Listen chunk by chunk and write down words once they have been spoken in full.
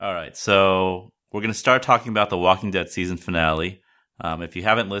All right, so we're going to start talking about the Walking Dead season finale. If you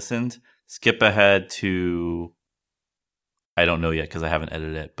haven't listened, skip ahead to... I don't know yet because I haven't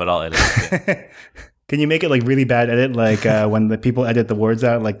edited it, but I'll edit it. Can you make it like really bad edit, like when the people edit the words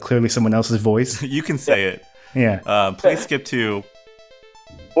out, like clearly someone else's voice? You can say it. Yeah. Please skip to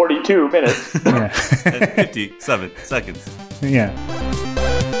 42 minutes. Yeah. and 57 seconds. Yeah.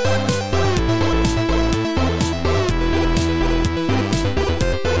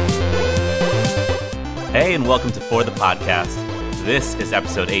 Hey, and welcome to For the Podcast. This is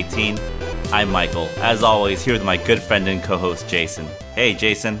episode 18. I'm Michael. As always, here with my good friend and co-host, Jason. Hey,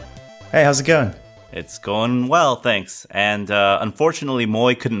 Jason. Hey, how's it going? It's going well, thanks. And unfortunately,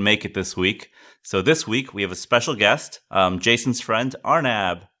 Moy couldn't make it this week. So this week, we have a special guest, Jason's friend,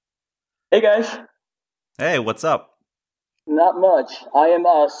 Arnab. Hey, guys. Hey, what's up? Not much. I am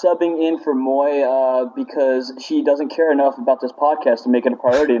subbing in for Moy because she doesn't care enough about this podcast to make it a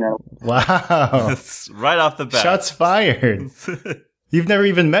priority in her life. Wow. Right off the bat. Shots fired. You've never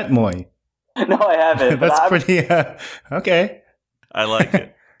even met Moy. No, I haven't. That's pretty, okay. I like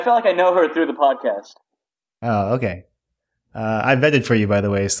it. I feel like I know her through the podcast. Oh, okay. I vetted for you, by the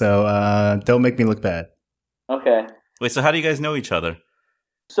way, so don't make me look bad. Okay. Wait, so how do you guys know each other?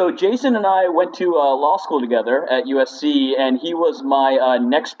 So Jason and I went to law school together at USC, and he was my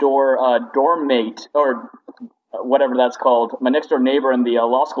next-door dorm mate, or whatever that's called, my next-door neighbor in the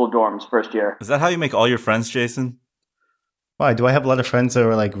law school dorms first year. Is that how you make all your friends, Jason? Why? Do I have a lot of friends that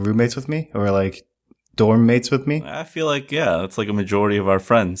are like roommates with me or like dorm mates with me? I feel like, yeah, that's like a majority of our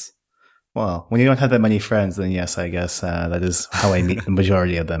friends. Well, when you don't have that many friends, then yes, I guess that is how I meet the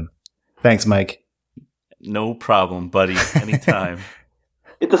majority of them. Thanks, Mike. No problem, buddy. Anytime.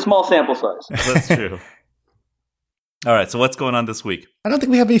 It's a small sample size. That's true. All right, so what's going on this week? I don't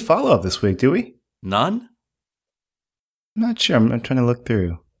think we have any follow-up this week, do we? None? I'm not sure. I'm trying to look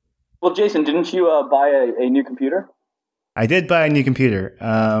through. Well, Jason, didn't you buy a new computer? I did buy a new computer.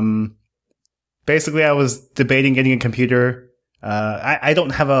 Basically, I was debating getting a computer. I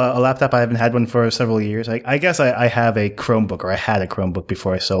don't have a laptop. I haven't had one for several years. I guess I have a Chromebook, or I had a Chromebook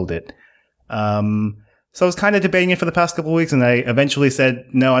before I sold it. So I was kind of debating it for the past couple of weeks, and I eventually said,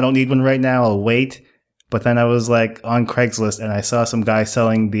 no, I don't need one right now. I'll wait. But then I was like on Craigslist, and I saw some guy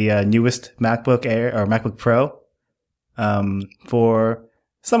selling the newest MacBook Air or MacBook Pro for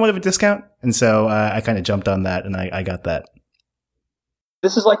somewhat of a discount. And so I kind of jumped on that, and I got that.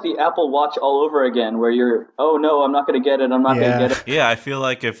 This is like the Apple Watch all over again, where you're, oh no, I'm not going to get it. I'm not going to get it. Yeah, I feel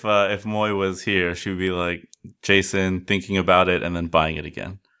like if Moy was here, she would be like Jason thinking about it and then buying it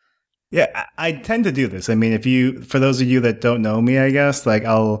again. Yeah, I tend to do this. I mean, for those of you that don't know me, I guess, like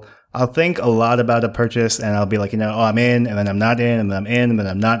I'll think a lot about a purchase, and I'll be like, oh, I'm in, and then I'm not in, and then I'm in, and then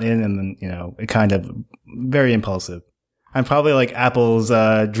I'm not in, and then, it kind of very impulsive. I'm probably like Apple's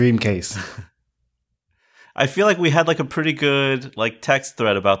dream case. I feel like we had like a pretty good like text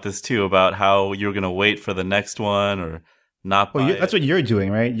thread about this too, about how you're going to wait for the next one or not buy that's what you're doing,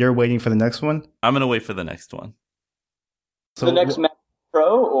 right? You're waiting for the next one? I'm going to wait for the next one. So the next Mac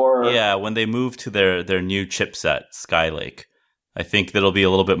Pro, or? Yeah, when they move to their new chipset, Skylake. I think that'll be a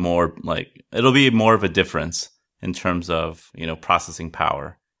little bit more like, it'll be more of a difference in terms of, processing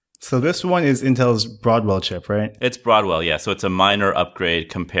power. So this one is Intel's Broadwell chip, right? It's Broadwell, yeah. So it's a minor upgrade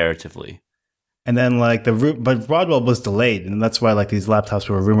comparatively. And then but Broadwell was delayed, and that's why like these laptops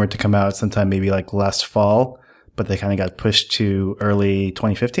were rumored to come out sometime maybe like last fall, but they kind of got pushed to early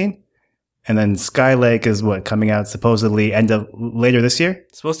 2015. And then Skylake is coming out supposedly later this year?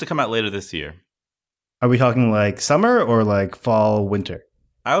 It's supposed to come out later this year. Are we talking like summer or like fall, winter?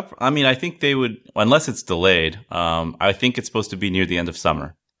 I think they would, unless it's delayed. I think it's supposed to be near the end of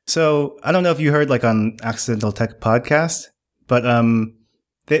summer. So I don't know if you heard like on Accidental Tech podcast, but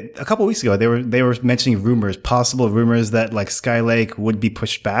a couple of weeks ago they were mentioning possible rumors that like Skylake would be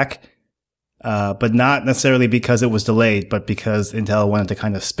pushed back, but not necessarily because it was delayed, but because Intel wanted to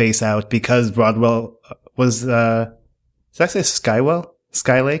kind of space out because Broadwell was did I say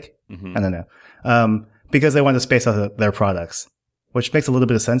Skylake? Mm-hmm. I don't know. Because they wanted to space out their products, which makes a little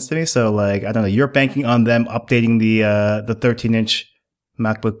bit of sense to me. So like I don't know, you're banking on them updating the 13-inch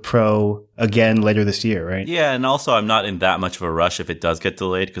MacBook Pro again later this year, right? Yeah, and also I'm not in that much of a rush if it does get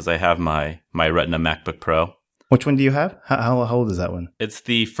delayed because I have my Retina MacBook Pro. Which one do you have? How old is that one? It's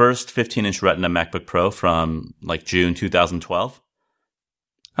the first 15-inch Retina MacBook Pro from like June 2012.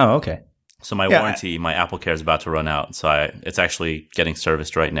 Oh, okay. So my warranty, my Apple Care is about to run out, so it's actually getting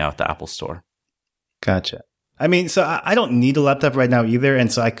serviced right now at the Apple Store. Gotcha. I mean, so I don't need a laptop right now either,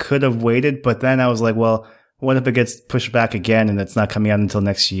 and so I could have waited, but then I was like, well, what if it gets pushed back again and it's not coming out until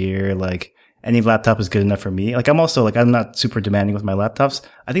next year? Like, any laptop is good enough for me. Like I'm also like, I'm not super demanding with my laptops.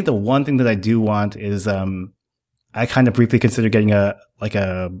 I think the one thing that I do want is, I kind of briefly considered getting a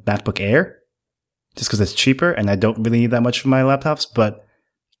MacBook Air just because it's cheaper and I don't really need that much for my laptops, but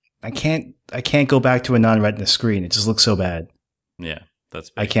I can't go back to a non-Retina screen. It just looks so bad. Yeah, that's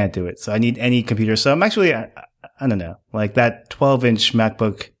big. I can't do it. So I need any computer. So I'm actually, I don't know, like that 12-inch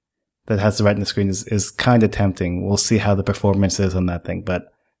MacBook that has the Retina screen is kind of tempting. We'll see how the performance is on that thing, but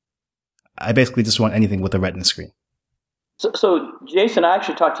I basically just want anything with a Retina screen. So Jason, I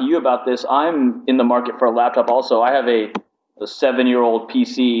actually talked to you about this. I'm in the market for a laptop also. I have a 7-year-old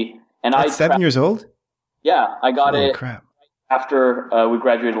PC. And That's 7 years old? Yeah, I got Holy it crap. after we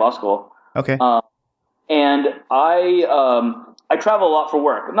graduated law school. Okay. And I travel a lot for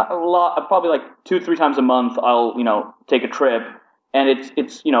work. Not a lot, probably like 2-3 times a month. I'll take a trip, and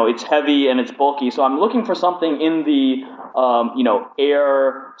it's heavy and it's bulky. So I'm looking for something in the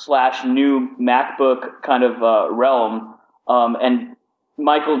Air/new MacBook kind of realm. And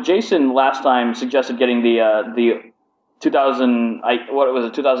Michael, Jason last time suggested getting the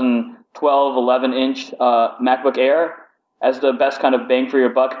 2012 11-inch MacBook Air as the best kind of bang for your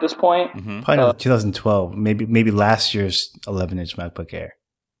buck at this point. Mm-hmm. Probably not 2012, maybe last year's 11-inch MacBook Air.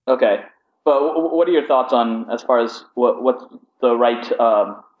 Okay, but what are your thoughts on as far as what's the right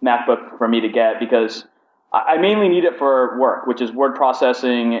MacBook for me to get? Because I mainly need it for work, which is word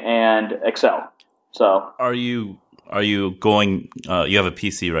processing and Excel. So, are you going? You have a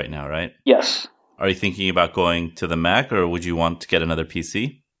PC right now, right? Yes. Are you thinking about going to the Mac, or would you want to get another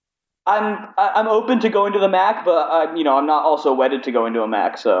PC? I'm open to going to the Mac, but I'm not also wedded to going to a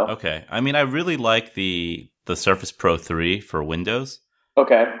Mac. So okay, I mean, I really like the Surface Pro 3 for Windows.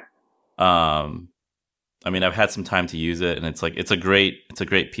 Okay. I mean, I've had some time to use it, and it's a great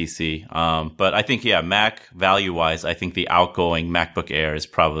PC. But I think Mac value wise, I think the outgoing MacBook Air is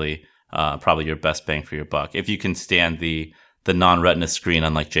probably your best bang for your buck if you can stand the non-Retina screen,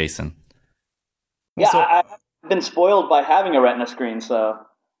 unlike Jason. Yeah, I've been spoiled by having a Retina screen, so.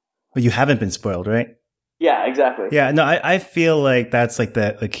 But you haven't been spoiled, right? Yeah, exactly. Yeah, no, I feel like that's like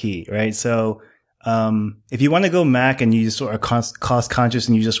the key, right? So, if you want to go Mac and you just sort of cost conscious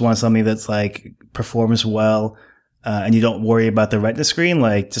and you just want something that's like performs well, and you don't worry about the Retina screen,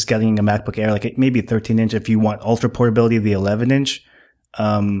 like just getting a MacBook Air, like maybe 13-inch if you want ultra portability, the 11-inch,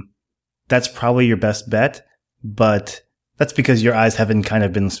 that's probably your best bet. But that's because your eyes haven't kind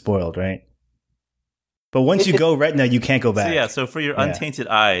of been spoiled, right? But once you go Retina, you can't go back. So for your untainted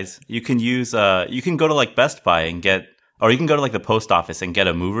eyes, you can use you can go to like Best Buy and or you can go to like the post office and get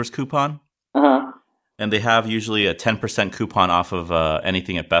a movers coupon. Uh-huh. And they have usually a 10% coupon off of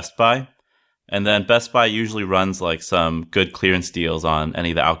anything at Best Buy. And then Best Buy usually runs like some good clearance deals on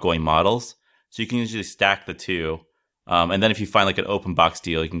any of the outgoing models. So you can usually stack the two. And then if you find like an open box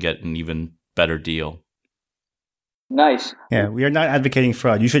deal, you can get an even better deal. Nice. Yeah, we are not advocating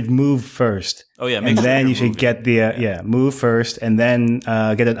fraud. You should move first. Oh yeah, and then you should get the move first, and then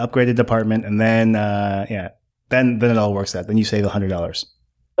get an upgraded apartment, and then then it all works out. Then you save $100.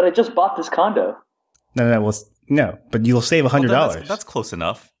 But I just bought this condo. No, but you'll save $100. That's close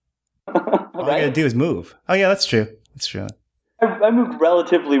enough. All you gotta do is move. Oh yeah, that's true. That's true. I moved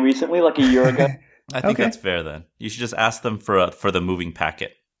relatively recently, like a year ago. I think that's fair. Then you should just ask them for the moving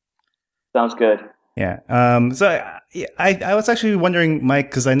packet. Sounds good. Yeah. So I was actually wondering, Mike,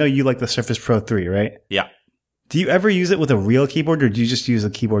 because I know you like the Surface Pro 3, right? Yeah. Do you ever use it with a real keyboard, or do you just use a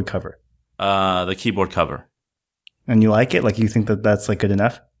keyboard cover? The keyboard cover. And you like it? Like you think that's like good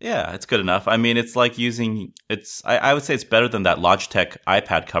enough? Yeah, it's good enough. I mean, it's like I would say it's better than that Logitech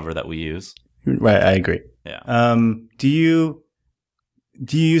iPad cover that we use. Right, I agree. Yeah. Do you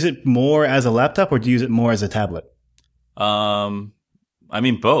use it more as a laptop or do you use it more as a tablet? I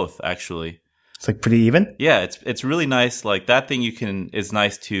mean both actually. It's like pretty even? Yeah, it's really nice. Like that thing is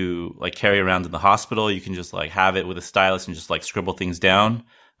nice to like carry around in the hospital. You can just like have it with a stylus and just like scribble things down.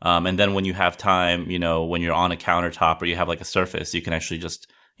 And then when you have time, when you're on a countertop or you have like a surface, you can actually just,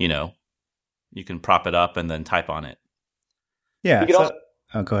 you can prop it up and then type on it. Yeah. Go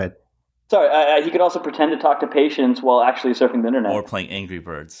ahead. Sorry, he could also pretend to talk to patients while actually surfing the internet. Or playing Angry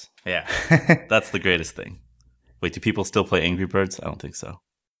Birds. Yeah, that's the greatest thing. Wait, do people still play Angry Birds? I don't think so.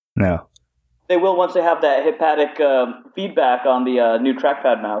 No. They will once they have that hepatic feedback on the new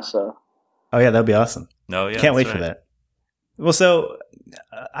trackpad mouse. So. Oh yeah, that'd be awesome. No, yeah, can't wait for that. Well, so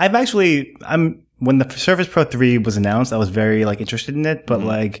when the Surface Pro 3 was announced, I was very like interested in it, but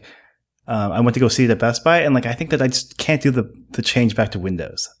I went to go see it at Best Buy, and like I think that I just can't do the change back to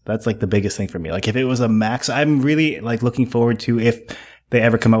Windows. That's like the biggest thing for me. Like if it was a Mac, so I'm really like looking forward to if they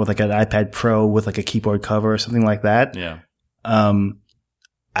ever come out with like an iPad Pro with like a keyboard cover or something like that. Yeah.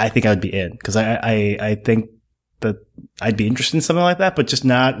 I think I would be in because I think that I'd be interested in something like that, but just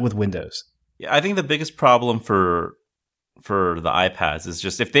not with Windows. Yeah, I think the biggest problem for the iPads is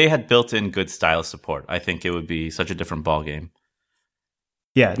just if they had built in good stylus support, I think it would be such a different ballgame.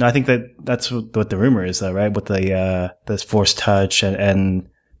 Yeah, no, I think that's what the rumor is, though, right? With the this force touch and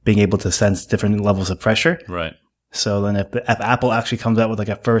being able to sense different levels of pressure. Right. So then if Apple actually comes out with like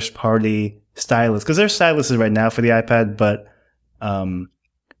a first party stylus, because there's styluses right now for the iPad, but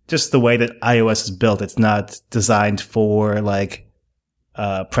just the way that iOS is built, it's not designed for like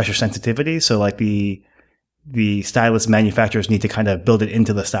pressure sensitivity. So like the stylus manufacturers need to kind of build it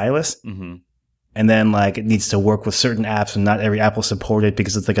into the stylus. Mm-hmm. And then like it needs to work with certain apps, and not every app will support it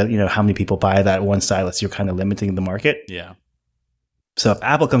because it's like how many people buy that one stylus. You're kind of limiting the market. Yeah. So if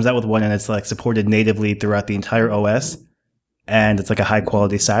Apple comes out with one and it's like supported natively throughout the entire OS, and it's like a high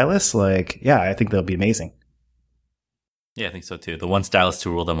quality stylus, like yeah, I think that'll be amazing. Yeah, I think so too. The one stylus to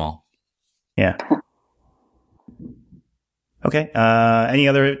rule them all. Yeah. Okay.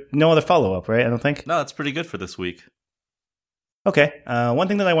 No other follow up, right? I don't think. No, that's pretty good for this week. Okay. One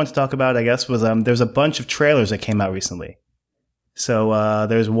thing that I want to talk about, I guess, was there's a bunch of trailers that came out recently. So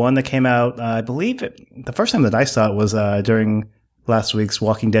there's one that came out, I believe the first time that I saw it was during last week's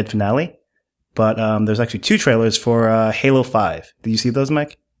Walking Dead finale. But there's actually 2 trailers for Halo 5. Did you see those,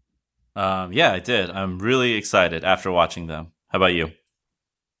 Mike? Yeah, I did. I'm really excited after watching them. How about you?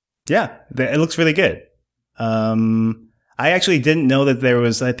 Yeah, it looks really good. I actually didn't know that there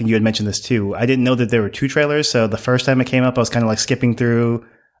was, I think you had mentioned this too, I didn't know that there were 2 trailers. So the first time it came up, I was kind of like skipping through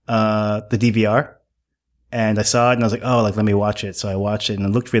the DVR. And I saw it and I was like, oh, like let me watch it. So I watched it and it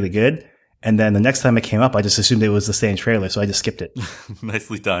looked really good. And then the next time it came up, I just assumed it was the same trailer. So I just skipped it.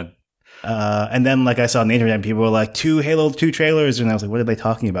 Nicely done. And then like I saw on the internet, people were like 2 Halo 2 trailers. And I was like, what are they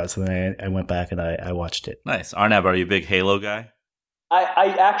talking about? So then I went back and I watched it. Nice. Arnab, are you a big Halo guy?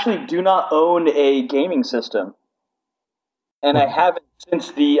 I actually do not own a gaming system. And I haven't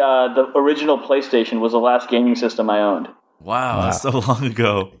since the original PlayStation was the last gaming system I owned. Wow. That's so long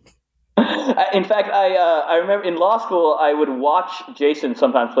ago. In fact, I remember in law school I would watch Jason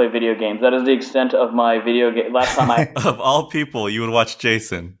sometimes play video games. That is the extent of my video game. Last time Of all people, you would watch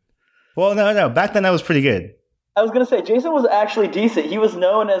Jason. Well, no. Back then I was pretty good. I was going to say Jason was actually decent. He was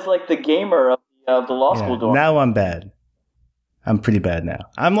known as like the gamer of the law school dorm. Now I'm bad. I'm pretty bad now.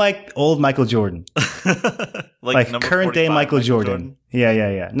 I'm like old Michael Jordan. like current day Michael Jordan.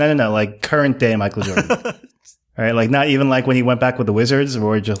 Yeah. No. Like current day Michael Jordan. All right. Like not even like when he went back with the Wizards,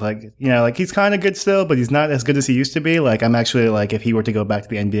 or just like, like he's kind of good still, but he's not as good as he used to be. Like I'm actually like if he were to go back to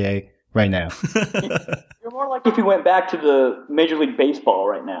the NBA right now. You're more like if he went back to the Major League Baseball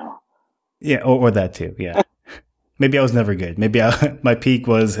right now. Yeah. Or that too. Yeah. Maybe I was never good. Maybe my peak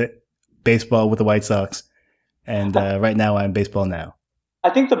was baseball with the White Sox. And right now I'm baseball now.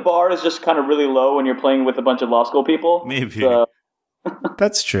 I think the bar is just kind of really low when you're playing with a bunch of law school people. Maybe. So.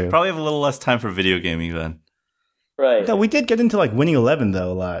 That's true. Probably have a little less time for video gaming then. Right. No, we did get into like Winning 11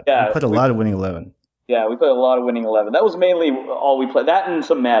 though a lot. Yeah, we played a lot of Winning 11. Yeah, we played a lot of Winning 11. That was mainly all we played. That and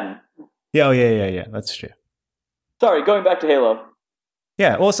some Madden. Yeah, yeah. That's true. Sorry, going back to Halo.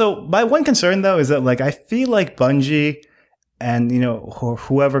 Yeah, well, so my one concern though is that like I feel like Bungie and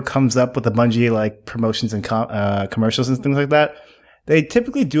whoever comes up with the Bungie like promotions and commercials and things like that, they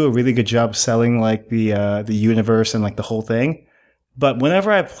typically do a really good job selling like the universe and like the whole thing. But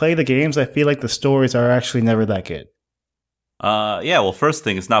whenever I play the games, I feel like the stories are actually never that good. Yeah. Well, first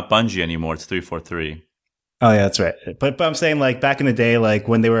thing, it's not Bungie anymore. It's 343. Oh yeah, that's right. But I'm saying like back in the day, like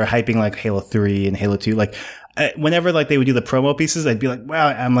when they were hyping like Halo 3 and Halo 2, like whenever like they would do the promo pieces, I'd be like, wow,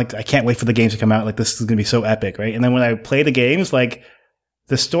 I'm like, I can't wait for the games to come out. Like this is going to be so epic, right? And then when I play the games, like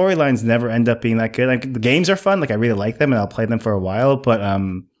the storylines never end up being that good. Like the games are fun. Like I really like them and I'll play them for a while. But,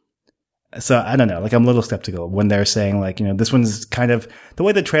 so I don't know, like I'm a little skeptical when they're saying like, this one's kind of the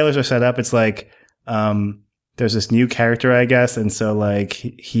way the trailers are set up. It's like, there's this new character, I guess. And so like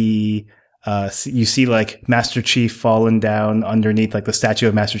you see like Master Chief fallen down underneath like the statue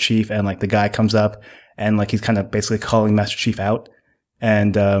of Master Chief, and like the guy comes up and like he's kind of basically calling Master Chief out,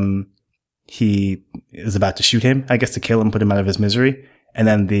 and he is about to shoot him, I guess, to kill him, put him out of his misery. And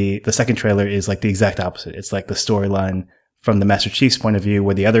then the second trailer is like the exact opposite. It's like the storyline from the Master Chief's point of view,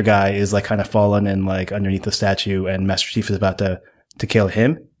 where the other guy is like kind of fallen and like underneath the statue, and Master Chief is about to kill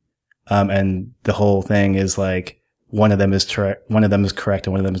him. And the whole thing is like one of them is correct and one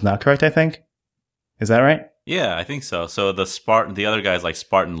of them is not correct, I think. Is that right? Yeah, I think so. So the other guy's like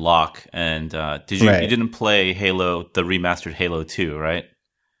Spartan Locke, and you didn't play Halo, the remastered Halo 2, right?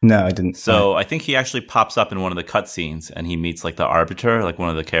 No, I didn't. So I think he actually pops up in one of the cutscenes, and he meets like the Arbiter, like one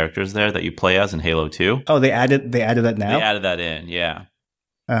of the characters there that you play as in Halo 2. Oh, they added that now? They added that in, yeah.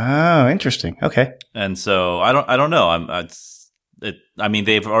 Oh, interesting. Okay. And so I don't know. I mean,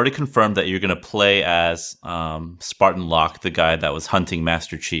 they've already confirmed that you're going to play as Spartan Locke, the guy that was hunting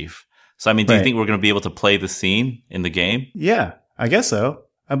Master Chief. So, I mean, do you think we're going to be able to play the scene in the game? Yeah, I guess so.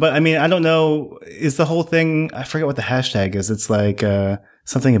 But I mean, I don't know. Is the whole thing, I forget what the hashtag is. It's like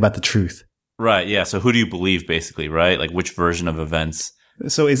something about the truth. Right, yeah. So who do you believe, basically, right? Like which version of events?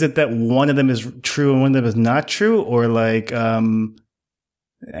 So is it that one of them is true and one of them is not true? Or like, I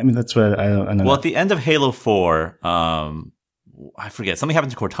mean, that's what I don't know. Well, at the end of Halo 4, I forget. Something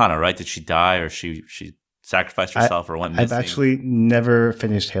happened to Cortana, right? Did she die or she sacrificed herself or went missing? I've actually never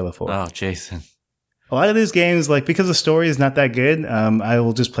finished Halo 4. Oh, Jason. A lot of these games, like, because the story is not that good, I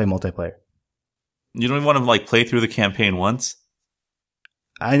will just play multiplayer. You don't even want to, like, play through the campaign once?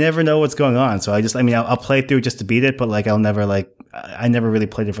 I never know what's going on. So I'll play through just to beat it, but, like, I never really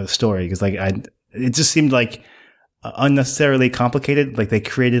played it for the story because, like, it just seemed like unnecessarily complicated. Like, they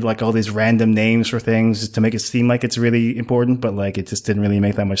created, like, all these random names for things just to make it seem like it's really important, but, like, it just didn't really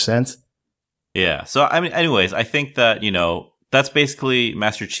make that much sense. Yeah. So, I mean, anyways, I think that, that's basically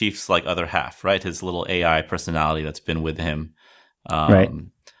Master Chief's like other half, right? His little AI personality that's been with him. Right.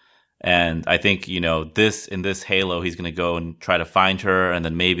 And I think, in this Halo, he's going to go and try to find her. And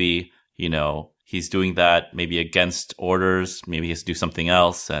then maybe, he's doing that maybe against orders. Maybe he has to do something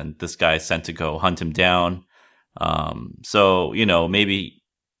else. And this guy is sent to go hunt him down. So, maybe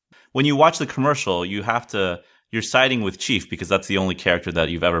when you watch the commercial, you're siding with Chief because that's the only character that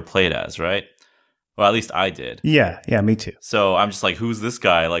you've ever played as, right? Well, at least I did. Yeah, me too. So I'm just like, who's this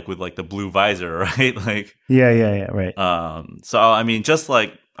guy? Like with like the blue visor, right? Like, yeah, right. So I mean, just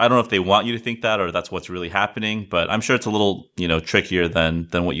like, I don't know if they want you to think that or that's what's really happening, but I'm sure it's a little, trickier than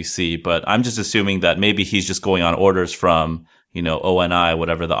what you see. But I'm just assuming that maybe he's just going on orders from, ONI,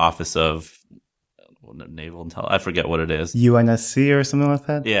 whatever the Office of Naval Intelligence. I forget what it is. UNSC or something like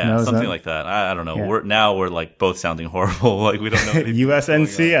that? Yeah, no, something like that. I don't know. Yeah. We're like both sounding horrible. Like we don't know.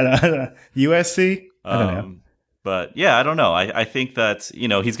 USNC? I don't know. USC? I don't know. But yeah, I don't know. I think that,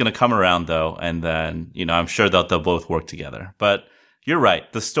 he's going to come around though. And then, I'm sure that they'll both work together. But you're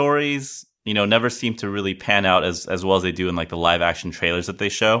right. The stories, never seem to really pan out as well as they do in like the live action trailers that they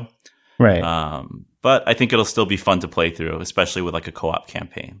show. Right. But I think it'll still be fun to play through, especially with like a co-op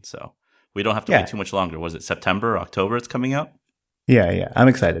campaign. So we don't have to wait too much longer. Was it September, October it's coming out? Yeah. I'm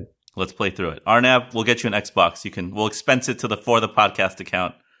excited. Let's play through it. Arnab, we'll get you an Xbox. We'll expense it to the For the Podcast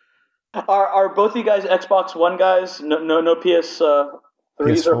account. Are both you guys Xbox One guys? No PS3s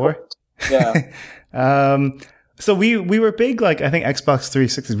PS4? Yeah. So we were big, like, I think Xbox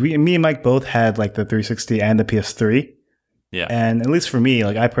 360. Me and Mike both had like the 360 and the PS3. Yeah. And at least for me,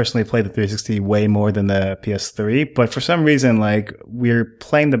 like, I personally played the 360 way more than the PS3. But for some reason, like, we're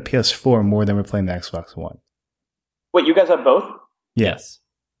playing the PS4 more than we're playing the Xbox One. Wait, you guys have both? Yes.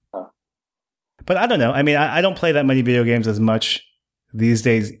 But I don't know. I mean, I don't play that many video games as much these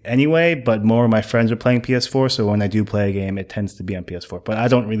days anyway, but more of my friends are playing PS4, so when I do play a game, it tends to be on PS4. But I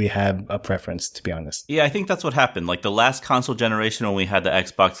don't really have a preference, to be honest. Yeah, I think that's what happened. Like the last console generation when we had the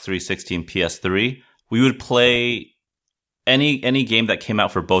Xbox 360 and PS3, we would play any game that came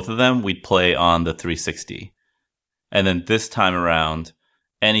out for both of them, we'd play on the 360. And then this time around,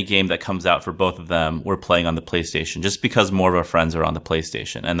 any game that comes out for both of them, we're playing on the PlayStation, just because more of our friends are on the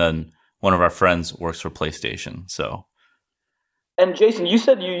PlayStation. And then one of our friends works for PlayStation, so... And Jason, you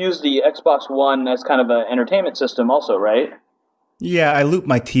said you use the Xbox One as kind of an entertainment system also, right? Yeah, I loop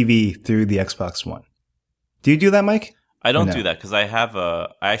my TV through the Xbox One. Do you do that, Mike? I don't do that because I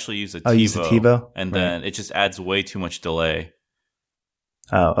actually use a TiVo. Oh, you use the TiVo? And then it just adds way too much delay.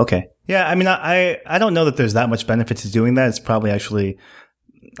 Oh, okay. Yeah, I mean, I don't know that there's that much benefit to doing that. It's probably actually,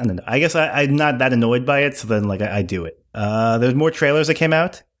 I don't know. I guess I'm not that annoyed by it, so then like I do it. There's more trailers that came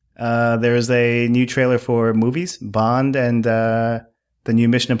out. There's a new trailer for movies, Bond and the new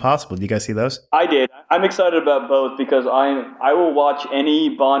Mission Impossible. Do you guys see those? I did. I'm excited about both because I will watch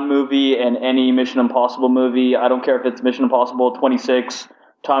any Bond movie and any Mission Impossible movie. I don't care if it's Mission Impossible 26,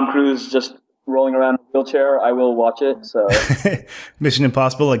 Tom Cruise just rolling around in a wheelchair. I will watch it. So Mission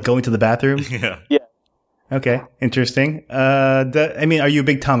Impossible, like going to the bathroom? Yeah. Okay, interesting. I mean, are you a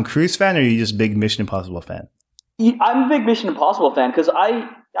big Tom Cruise fan or are you just a big Mission Impossible fan? I'm a big Mission Impossible fan because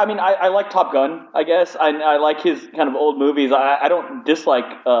I like Top Gun, I guess. I like his kind of old movies. I don't dislike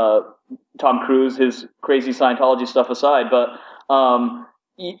Tom Cruise, his crazy Scientology stuff aside, but I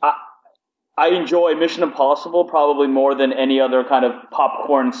enjoy Mission Impossible probably more than any other kind of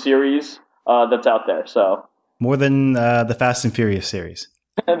popcorn series that's out there. So more than the Fast and Furious series.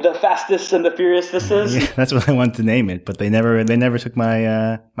 The Fastest and the Furious this is. Yeah, that's what I wanted to name it, but they never took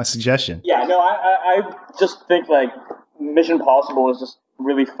my my suggestion. Yeah, no, I just think like Mission Impossible is just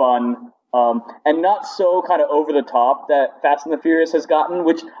really fun. And not so kind of over the top that Fast and the Furious has gotten,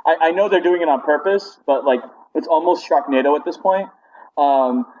 which I know they're doing it on purpose, but like it's almost Sharknado at this point.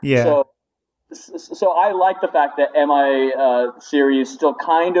 Yeah. So I like the fact that MI series still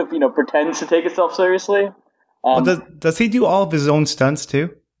kind of pretends to take itself seriously. Well, does he do all of his own stunts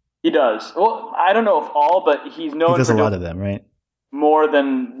too? He does. Well, I don't know if all, but he's known He does for a lot doing of them, right? more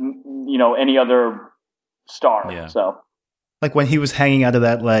than any other star. Yeah. So Like when he was hanging out of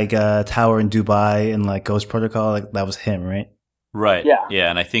that like tower in Dubai and like Ghost Protocol, like that was him, right? Right. Yeah. Yeah,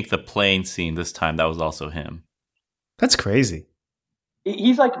 and I think the plane scene this time, that was also him. That's crazy.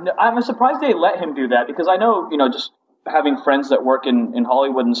 he's like, I'm surprised they let him do that, because I know, just having friends that work in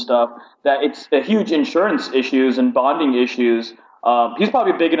Hollywood and stuff, that it's a huge insurance issues and bonding issues. He's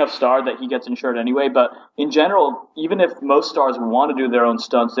probably a big enough star that he gets insured anyway, but in general, even if most stars want to do their own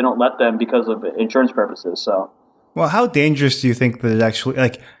stunts, they don't let them because of insurance purposes. So, Well, how dangerous do you think that it actually,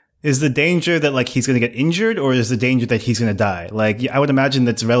 like, is the danger that like he's going to get injured, or is the danger that he's going to die? Like, I would imagine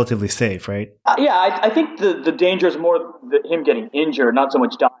that's relatively safe, right? yeah, I think the danger is more him getting injured, not so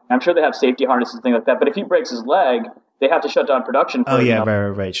much dying. I'm sure they have safety harnesses and things like that, but if he breaks his leg, they have to shut down production. Oh yeah,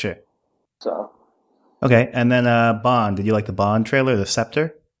 right, sure. So. Okay, and then Bond. Did you like the Bond trailer, The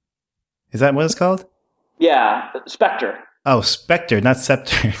Scepter? Is that what it's called? Yeah, Spectre. Oh, Spectre, not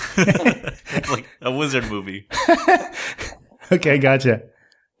Scepter. It's like a wizard movie. Okay, gotcha.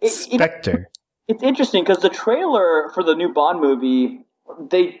 Spectre. It's interesting because the trailer for the new Bond movie,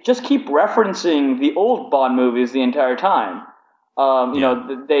 they just keep referencing the old Bond movies the entire time.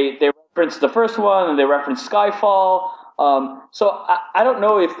 They reference the first one and they reference Skyfall. So I don't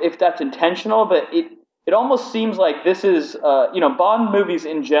know if that's intentional, but it almost seems like this is, Bond movies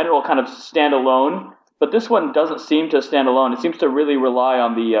in general kind of stand alone, but this one doesn't seem to stand alone. It seems to really rely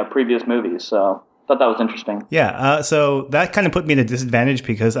on the previous movies. So I thought that was interesting. Yeah, so that kind of put me at a disadvantage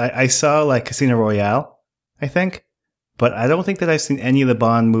because I saw like Casino Royale, I think, but I don't think that I've seen any of the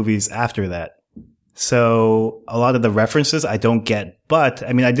Bond movies after that. So a lot of the references I don't get, but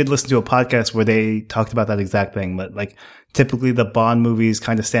I mean, I did listen to a podcast where they talked about that exact thing, but like typically the Bond movies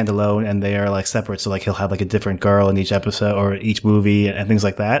kind of stand alone and they are like separate. So like he'll have like a different girl in each episode or each movie and things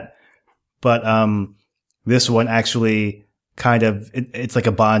like that. But, this one actually kind of, it's like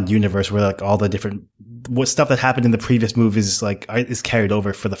a Bond universe where like all the different, what stuff that happened in the previous movies like is carried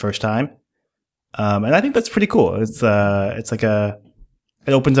over for the first time. And I think that's pretty cool. It's like it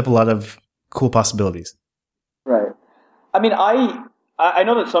opens up a lot of cool possibilities. Right. I mean, I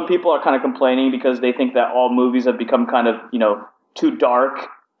know that some people are kind of complaining because they think that all movies have become kind of, too dark,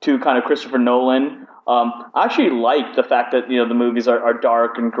 too kind of Christopher Nolan. I actually like the fact that, the movies are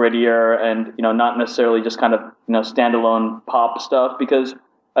dark and grittier and, not necessarily just kind of, standalone pop stuff, because,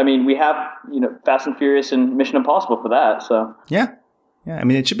 I mean, we have, Fast and Furious and Mission Impossible for that. So Yeah. I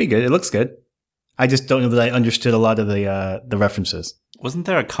mean, it should be good. It looks good. I just don't know that I understood a lot of the references. Wasn't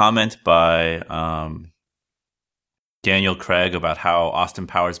there a comment by Daniel Craig about how Austin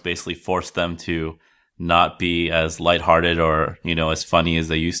Powers basically forced them to not be as lighthearted or, as funny as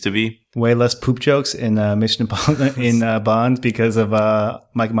they used to be? Way less poop jokes in Mission Impossible in Bond because of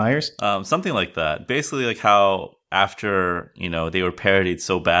Mike Myers. Something like that. Basically, like how after they were parodied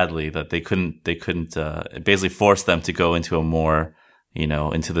so badly that they couldn't. It basically forced them to go into a more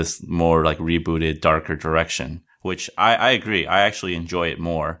into this more like rebooted, darker direction. Which I agree. I actually enjoy it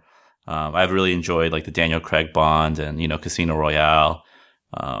more. I've really enjoyed like the Daniel Craig Bond and Casino Royale.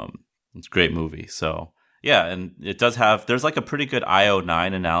 It's a great movie. So yeah, and it does have. There's like a pretty good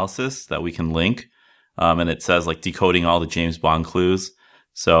IO9 analysis that we can link, and it says like decoding all the James Bond clues.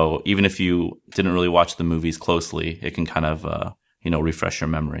 So even if you didn't really watch the movies closely, it can kind of refresh your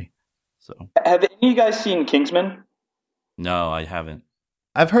memory. So have any of you guys seen Kingsman? No, I haven't.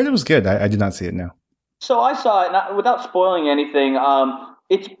 I've heard it was good. I did not see it, no. So I saw it, without spoiling anything.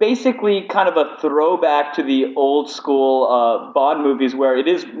 It's basically kind of a throwback to the old school Bond movies, where it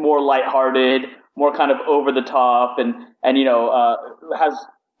is more lighthearted, more kind of over the top, and has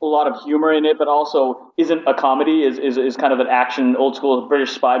a lot of humor in it, but also isn't a comedy. Is kind of an action, old school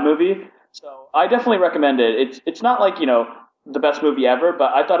British spy movie. So I definitely recommend it. It's not like the best movie ever,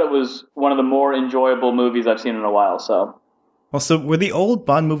 but I thought it was one of the more enjoyable movies I've seen in a while. So. Well, so were the old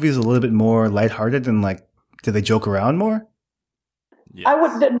Bond movies a little bit more lighthearted and like, did they joke around more? Yes. I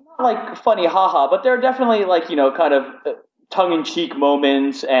would not like funny haha, but there are definitely like kind of tongue-in-cheek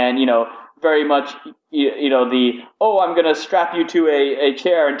moments, and very much the I'm going to strap you to a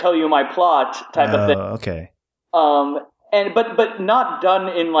chair and tell you my plot type of thing. Okay. But not done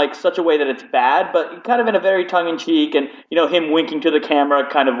in like such a way that it's bad, but kind of in a very tongue-in-cheek and him winking to the camera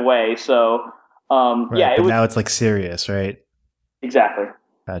kind of way. So Right, yeah, but now it's like serious, right? Exactly.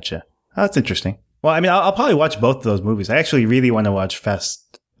 Gotcha. Oh, that's interesting. Well, I mean, I'll probably watch both of those movies. I actually really want to watch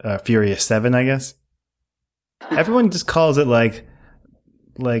Furious 7, I guess. Everyone just calls it like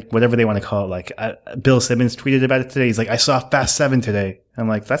whatever they want to call it. Like Bill Simmons tweeted about it today. He's like, I saw Fast 7 today. I'm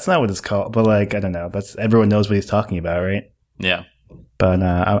like, that's not what it's called. But like, I don't know. That's everyone knows what he's talking about, right? Yeah. But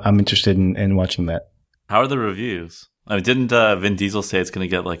I'm interested in watching that. How are the reviews? I mean, didn't Vin Diesel say it's going to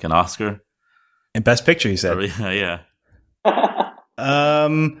get like an Oscar? And Best Picture, he said. Yeah.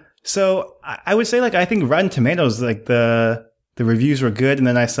 So I would say like I think Rotten Tomatoes, like the reviews were good, and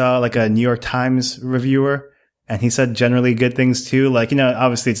then I saw like a New York Times reviewer, and he said generally good things too. Like, you know,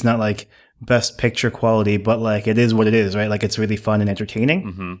 obviously it's not like Best Picture quality, but like it is what it is, right? Like it's really fun and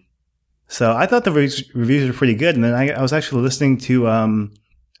entertaining. Mm-hmm. So I thought the reviews were pretty good, and then I was actually listening to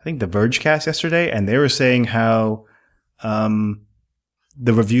I think the Vergecast yesterday, and they were saying how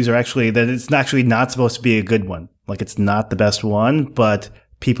the reviews are actually that it's actually not supposed to be a good one. Like it's not the best one, but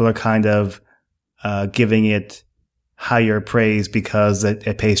people are kind of giving it higher praise because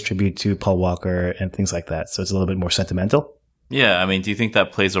it pays tribute to Paul Walker and things like that. So it's a little bit more sentimental. Yeah, I mean, do you think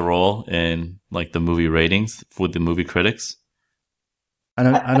that plays a role in like the movie ratings with the movie critics? I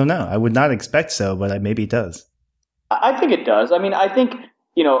don't know. I would not expect so, but maybe it does. I think it does. I mean, I think,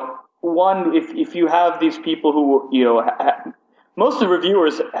 you know, one, if you have these people who, you know, most of the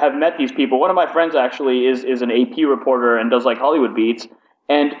reviewers have met these people. One of my friends actually is an AP reporter and does like Hollywood beats.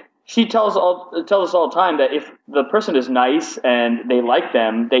 And she tells us all the time that if the person is nice and they like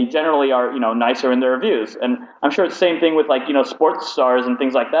them, they generally are, you know, nicer in their reviews. And I'm sure it's the same thing with like, you know, sports stars and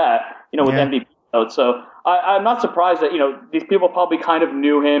things like that, you know, with MVP notes. So I'm not surprised that, you know, these people probably kind of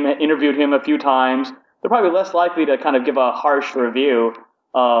knew him, interviewed him a few times. They're probably less likely to kind of give a harsh review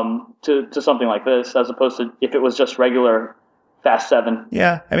to something like this, as opposed to if it was just regular Fast 7.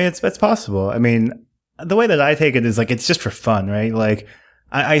 Yeah, I mean, it's possible. I mean, the way that I take it is like it's just for fun, right? Like,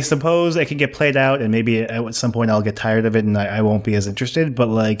 I suppose it can get played out, and maybe at some point I'll get tired of it, and I won't be as interested. But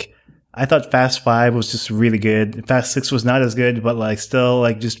like, I thought Fast 5 was just really good. Fast 6 was not as good, but like still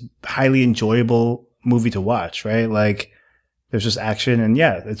like just highly enjoyable movie to watch, right? Like, there's just action, and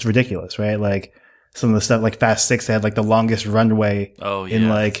yeah, it's ridiculous, right? Like some of the stuff, like Fast 6 had like the longest runway. Oh yeah, in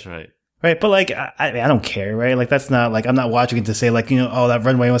like, that's right. Right, but like I don't care, right? Like that's not like I'm not watching it to say like, you know, oh, that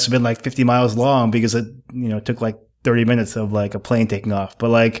runway must have been like 50 miles long because it, you know, took like 30 minutes of like a plane taking off. But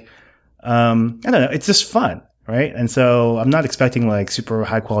like I don't know, it's just fun, right? And so I'm not expecting like super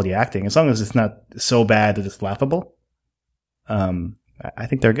high quality acting as long as it's not so bad that it's laughable. I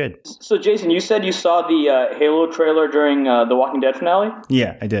think they're good. So Jason, you said you saw the Halo trailer during the Walking Dead finale?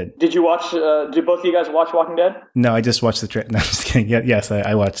 Yeah, I did. Did you watch? Did both of you guys watch Walking Dead? No, I just watched the trailer. No, I'm just kidding. Yes,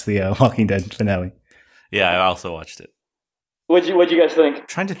 I watched the Walking Dead finale. Yeah, I also watched it. What'd you guys think? I'm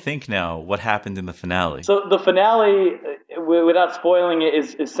trying to think now what happened in the finale. So the finale, without spoiling it,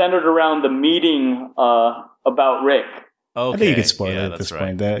 is centered around the meeting about Rick. I Okay. think you can spoil it at this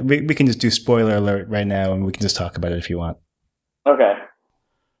point. We can just do spoiler alert right now, and we can just talk about it if you want. Okay.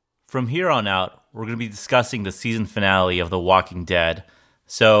 From here on out, we're going to be discussing the season finale of The Walking Dead.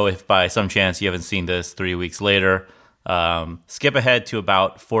 So if by some chance you haven't seen this 3 weeks later, skip ahead to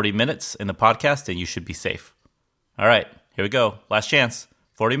about 40 minutes in the podcast and you should be safe. All right, here we go. Last chance.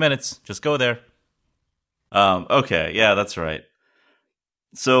 40 minutes. Just go there. Okay, yeah, that's right.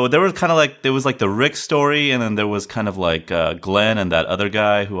 So there was kind of like, there was like the Rick story, and then there was kind of like Glenn and that other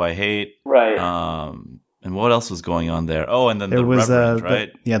guy who I hate. Right. And what else was going on there? Oh, and then There the was Reverend,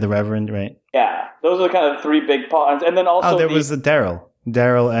 right? the Reverend, right? Yeah, those are kind of three big points. And then also there was Daryl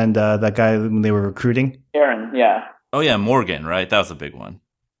and that guy when they were recruiting. Aaron, yeah. Oh, yeah, Morgan, right? That was a big one.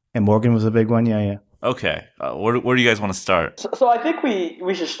 And Morgan was a big one, yeah. Okay, where do you guys want to start? So I think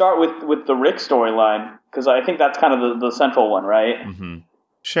we should start with the Rick storyline, because I think that's kind of the central one, right? Mm-hmm.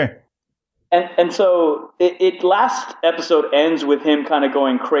 Sure. And so it last episode ends with him kind of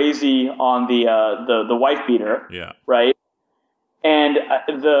going crazy on the wife beater, Yeah. right? And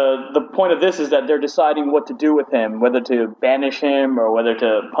the point of this is that they're deciding what to do with him, whether to banish him or whether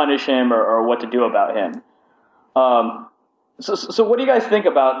to punish him or what to do about him. So what do you guys think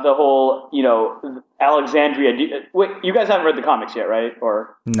about the whole, you know, Alexandria? Wait, you guys haven't read the comics yet, right?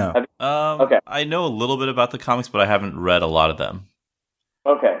 Or No. Okay. I know a little bit about the comics, but I haven't read a lot of them.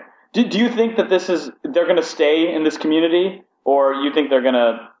 Okay. Do you think that they're going to stay in this community, or you think they're going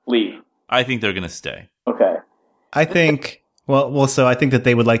to leave? I think they're going to stay. Okay. I think, so I think that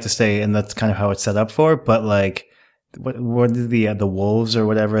they would like to stay, and that's kind of how it's set up for, but like, what did the wolves or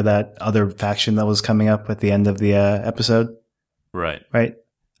whatever, that other faction that was coming up at the end of the episode? Right. Right?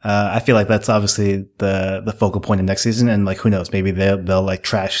 I feel like that's obviously the focal point of next season, and like, who knows, maybe they'll like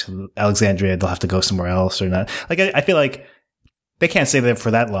trash Alexandria, they'll have to go somewhere else or not. Like, I feel like they can't stay there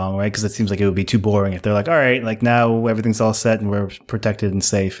for that long, right? Because it seems like it would be too boring if they're like, all right, like now everything's all set and we're protected and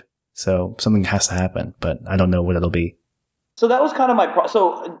safe. So something has to happen, but I don't know what it'll be. So that was kind of my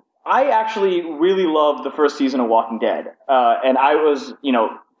so I actually really loved the first season of Walking Dead, and I was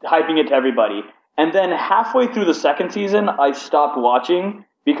hyping it to everybody. And then halfway through the second season, I stopped watching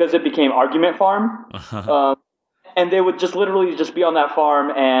because it became Argument Farm. And they would just literally just be on that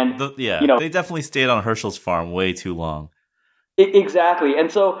farm and they definitely stayed on Herschel's farm way too long. Exactly. And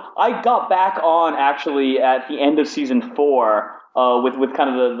so I got back on actually at the end of season 4 with kind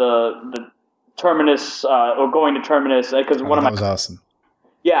of the Terminus or going to Terminus because that was awesome.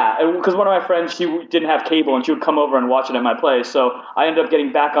 Yeah, because one of my friends, she didn't have cable, and she would come over and watch it at my place. So I ended up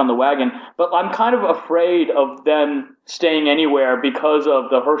getting back on the wagon. But I'm kind of afraid of them staying anywhere because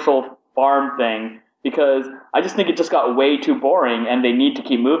of the Herschel farm thing, because I just think it just got way too boring, and they need to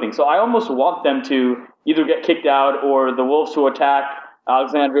keep moving. So I almost want them to either get kicked out or the wolves to attack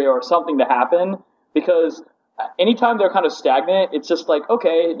Alexandria or something to happen, because anytime they're kind of stagnant, it's just like,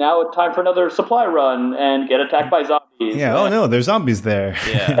 okay, now it's time for another supply run and get attacked by zombies. Yeah, oh no, there's zombies there.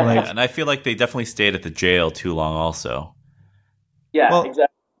 Yeah, and I feel like they definitely stayed at the jail too long also. Yeah, well,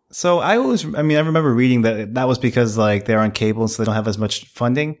 exactly. So I remember reading that was because like they're on cable, so they don't have as much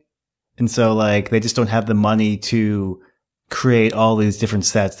funding. And so like they just don't have the money to create all these different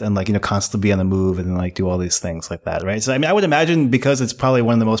sets and like, constantly be on the move and like do all these things like that, right? So I would imagine because it's probably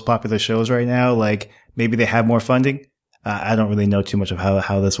one of the most popular shows right now, like maybe they have more funding. I don't really know too much of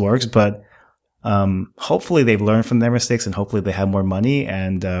how this works, but hopefully they've learned from their mistakes and hopefully they have more money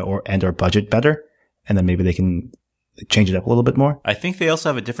and or budget better, and then maybe they can change it up a little bit more. I think they also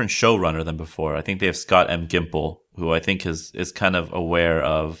have a different showrunner than before. I think they have Scott M. Gimple, who I think is kind of aware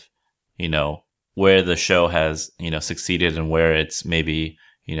of, where the show has, succeeded and where it's maybe,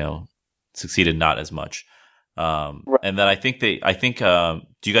 succeeded not as much. Right. And then I think do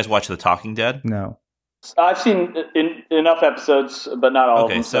you guys watch The Talking Dead? No. I've seen enough episodes, but not all of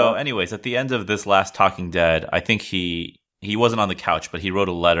them. Okay, so anyways, at the end of this last Talking Dead, I think he wasn't on the couch, but he wrote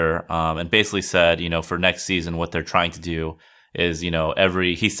a letter and basically said, for next season, what they're trying to do is,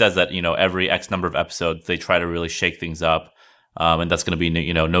 he says that, every X number of episodes, they try to really shake things up. And that's going to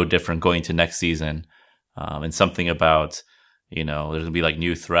be, no different going to next season. And something about, there's going to be like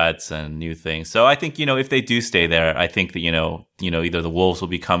new threats and new things. So I think, if they do stay there, I think that, either the wolves will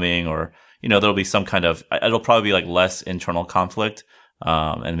be coming or, there'll be some kind of, it'll probably be like less internal conflict,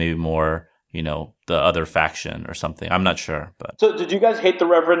 and maybe more, the other faction or something. I'm not sure, but. So did you guys hate the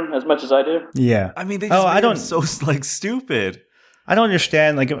Reverend as much as I do? Yeah. I mean, they just made him so like stupid. I don't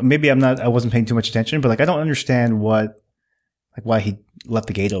understand. Like maybe I wasn't paying too much attention, but like I don't understand why he left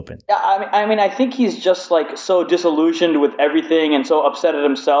the gate open. Yeah, I think he's just like so disillusioned with everything and so upset at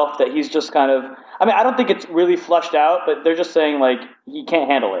himself that he's just kind of. I don't think it's really fleshed out, but they're just saying like he can't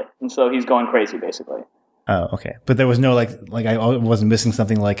handle it, and so he's going crazy basically. Oh, okay. But there was no like I wasn't missing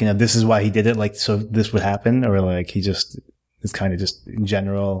something like this is why he did it, like so this would happen, or like he just is kind of just in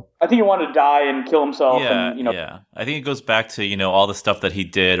general. I think he wanted to die and kill himself. Yeah, yeah. I think it goes back to all the stuff that he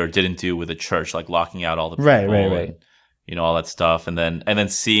did or didn't do with the church, like locking out all the people, right. And, all that stuff, and then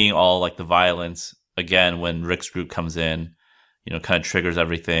seeing all like the violence again when Rick's group comes in, kind of triggers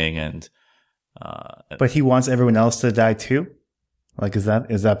everything, and. But he wants everyone else to die too. Like, is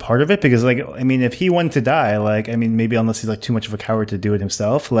that part of it? Because like, if he wanted to die, like, maybe unless he's like too much of a coward to do it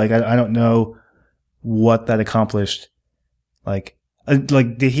himself, like, I don't know what that accomplished. Like,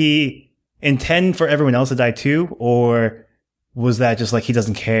 did he intend for everyone else to die too? Or was that just like, he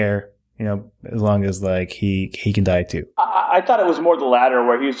doesn't care, as long as like he can die too? I thought it was more the latter,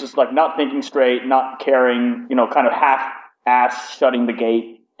 where he was just like not thinking straight, not caring, kind of half-ass shutting the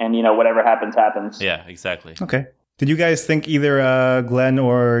gate. And, whatever happens, happens. Yeah, exactly. Okay. Did you guys think either Glenn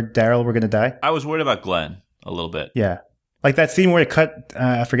or Daryl were going to die? I was worried about Glenn a little bit. Yeah. Like that scene where it cut,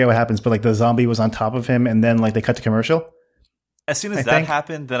 I forget what happens, but like the zombie was on top of him and then like they cut to commercial. As soon as that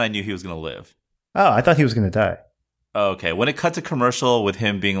happened, then I knew he was going to live. Oh, I thought he was going to die. Okay. When it cut to commercial with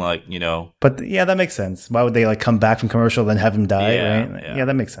him being like, But yeah, that makes sense. Why would they like come back from commercial then have him die, right? Yeah,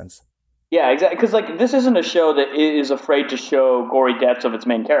 that makes sense. Yeah, exactly. Because like this isn't a show that is afraid to show gory deaths of its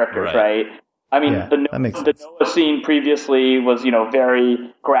main characters, right? The Noah scene previously was very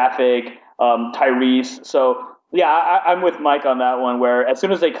graphic. Tyrese, so yeah, I'm with Mike on that one. Where as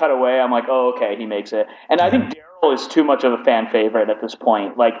soon as they cut away, I'm like, oh, okay, he makes it. And I think Daryl is too much of a fan favorite at this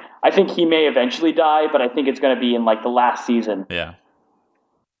point. Like, I think he may eventually die, but I think it's going to be in like the last season. Yeah,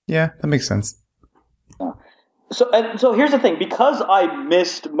 that makes sense. So here's the thing. Because I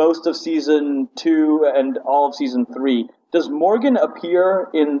missed most of season 2 and all of season 3, does Morgan appear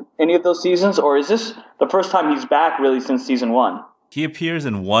in any of those seasons, or is this the first time he's back really since season 1? He appears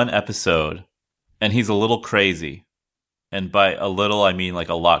in one episode, and he's a little crazy. And by a little, I mean like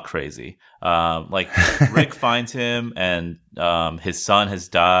a lot crazy. Like Rick finds him, and his son has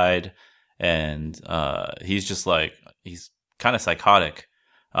died, and he's just like, he's kind of psychotic.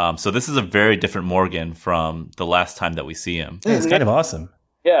 So this is a very different Morgan from the last time that we see him. Yeah, it's kind of awesome.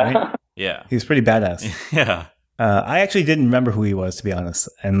 Yeah. Right? Yeah. He's pretty badass. Yeah. I actually didn't remember who he was, to be honest.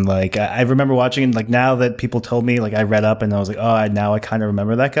 And like, I remember watching it, like now that people told me, like I read up and I was like, oh, now I kind of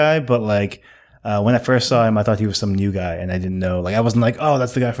remember that guy. But like, when I first saw him, I thought he was some new guy and I didn't know, like, I wasn't like, oh,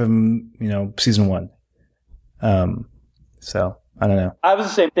 that's the guy from, season 1. So I don't know. I was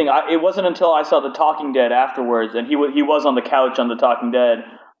the same thing. It wasn't until I saw The Talking Dead afterwards, and he was on the couch on The Talking Dead,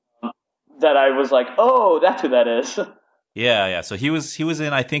 that I was like, oh, that's who that is. Yeah. So he was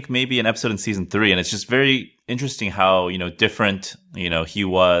in, I think, maybe an episode in season 3, and it's just very interesting how, different, he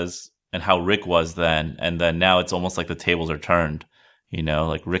was and how Rick was then, and then now it's almost like the tables are turned.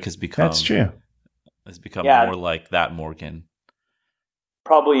 Like Rick has become That's true. Has become more like that Morgan.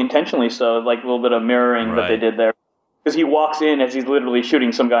 Probably intentionally so, like a little bit of mirroring that they did there. Because he walks in as he's literally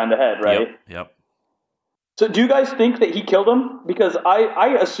shooting some guy in the head, right? Yep. So do you guys think that he killed him? Because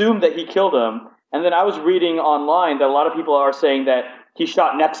I assumed that he killed him. And then I was reading online that a lot of people are saying that he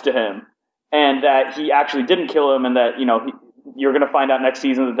shot next to him and that he actually didn't kill him, and that, you're going to find out next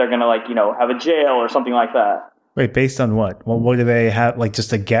season that they're going to have a jail or something like that. Wait, based on what? Well, what do they have? Like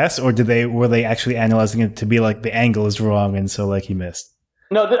just a guess, or were they actually analyzing it to be like the angle is wrong and so like he missed?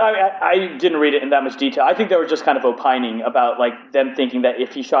 No, I didn't read it in that much detail. I think they were just kind of opining about like them thinking that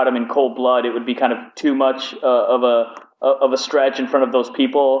if he shot him in cold blood, it would be kind of too much of a stretch in front of those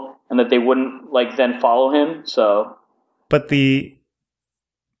people, and that they wouldn't like then follow him. So, but the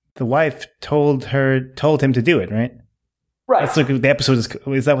wife told him to do it, right? Right. That's like the episode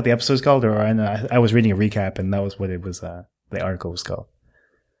is that what the episode is called? Or I was reading a recap and that was what it was. The article was called.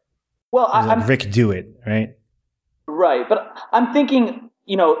 Well, I'm Rick, do it, right? Right, but I'm thinking.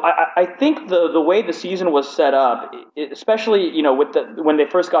 I think the way the season was set up, especially with when they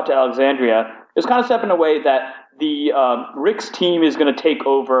first got to Alexandria, it was kind of set up in a way that the Rick's team is going to take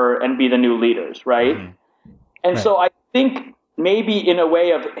over and be the new leaders, right? Mm-hmm. And so I think maybe in a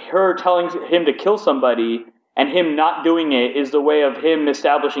way of her telling him to kill somebody and him not doing it is the way of him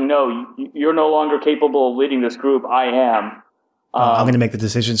establishing, no, you're no longer capable of leading this group. I am. I'm going to make the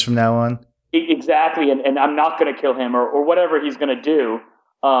decisions from now on. Exactly, and I'm not going to kill him or whatever he's going to do.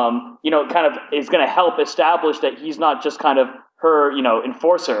 Kind of is going to help establish that he's not just kind of her,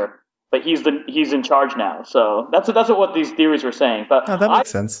 enforcer, but he's in charge now. So that's what these theories were saying. But that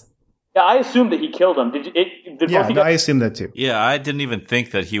makes sense. Yeah, I assumed that he killed him. I assumed that too. Yeah, I didn't even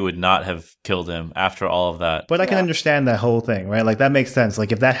think that he would not have killed him after all of that. But I can understand that whole thing, right? Like that makes sense.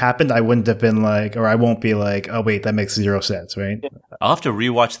 Like if that happened, I wouldn't have been like, or I won't be like, oh wait, that makes 0 sense, right? Yeah. I'll have to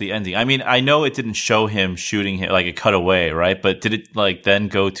rewatch the ending. I mean, I know it didn't show him shooting him, like it cut away, right? But did it like then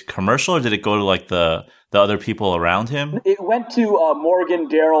go to commercial, or did it go to like the other people around him? It went to Morgan,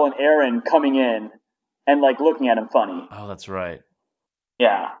 Daryl, and Aaron coming in and like looking at him funny. Oh, that's right.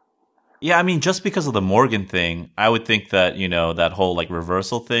 Yeah. Yeah, I mean, just because of the Morgan thing, I would think that, that whole like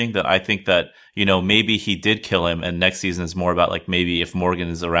reversal thing, that I think that, maybe he did kill him, and next season is more about like maybe if Morgan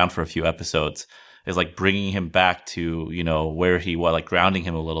is around for a few episodes, is like bringing him back to, where he was, like grounding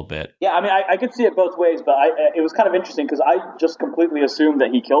him a little bit. Yeah, I mean, I could see it both ways, but it was kind of interesting because I just completely assumed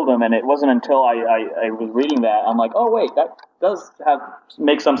that he killed him, and it wasn't until I was reading that I'm like, oh wait, that does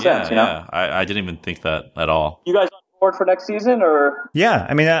make some sense, Yeah, I didn't even think that at all. You guys for next season, or? Yeah,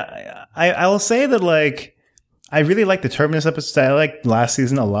 I mean, I will say that like I really like the Terminus episode. I liked last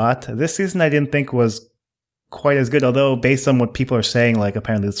season a lot. This season I didn't think was quite as good, although based on what people are saying, like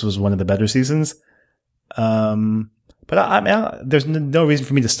apparently this was one of the better seasons. But I mean, there's no reason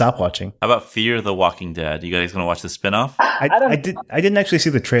for me to stop watching. How about Fear the Walking Dead? You guys gonna watch the spinoff? I didn't actually see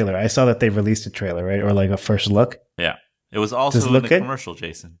the trailer. I saw that they released a trailer, right, or like a first look. Yeah, it was also in the commercial,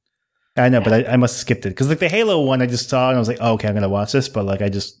 Jason. I know, but I must have skipped it because like the Halo one I just saw and I was like, oh, okay, I'm gonna watch this. But like I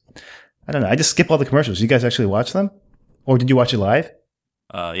don't know, I just skip all the commercials. You guys actually watch them, or did you watch it live?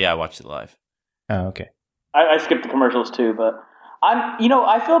 Yeah, I watched it live. Oh, okay. I skipped the commercials too, but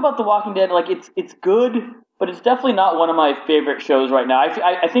I feel about The Walking Dead like it's good, but it's definitely not one of my favorite shows right now.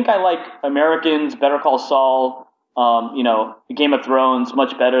 I think I like Americans, Better Call Saul, Game of Thrones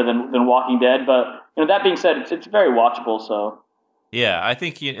much better than Walking Dead. But that being said, it's very watchable. So. Yeah, I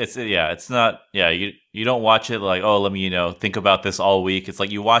think it's not. Yeah, you don't watch it like, oh, let me think about this all week. It's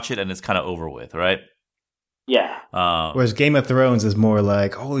like you watch it and it's kind of over with, right? Yeah. Whereas Game of Thrones is more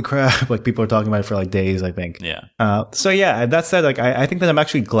like, holy crap, like people are talking about it for like days, I think. Yeah. So yeah, that said, like I think that I'm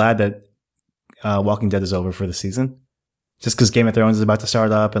actually glad that Walking Dead is over for the season, just because Game of Thrones is about to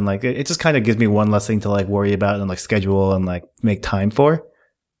start up, and like it just kind of gives me one less thing to like worry about and like schedule and like make time for.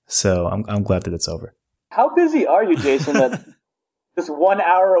 So I'm glad that it's over. How busy are you, Jason? That this 1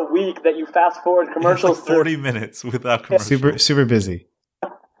 hour a week that you fast forward commercials. It's like 40 minutes without commercials. Super busy.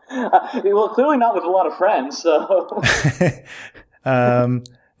 Well, clearly not with a lot of friends. So.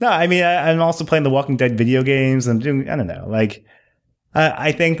 No, I mean I'm also playing the Walking Dead video games. I'm doing I don't know like.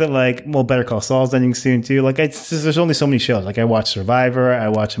 I think that like, well, Better Call Saul's ending soon too. Like, there's only so many shows. Like, I watch Survivor, I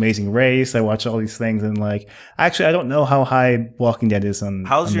watch Amazing Race, I watch all these things, and like, actually, I don't know how high Walking Dead is on.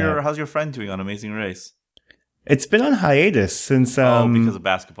 How's your friend doing on Amazing Race? It's been on hiatus since because of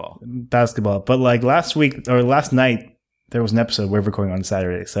basketball. But like last night, there was an episode. We're recording on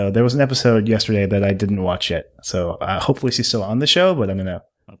Saturday, so there was an episode yesterday that I didn't watch yet. So hopefully she's still on the show, but I don't know.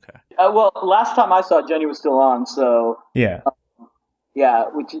 Okay. Well, last time I saw Jenny was still on, so yeah. Yeah,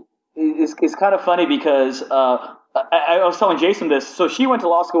 which is kind of funny because I was telling Jason this. So she went to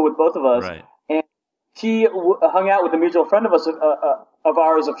law school with both of us, right. And she hung out with a mutual friend of us of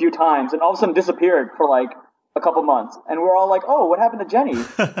ours a few times, and all of a sudden disappeared for like a couple months. And we're all like, "Oh, what happened to Jenny?"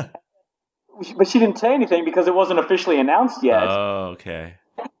 But she didn't say anything because it wasn't officially announced yet. Oh, okay.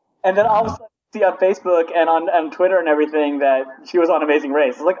 And then all of a sudden, see on Facebook and on Twitter and everything that she was on Amazing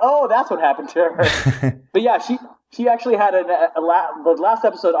Race. It's like, oh, that's what happened to her. But yeah, she actually had the last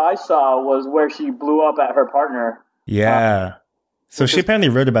episode I saw was where she blew up at her partner. Yeah. So she apparently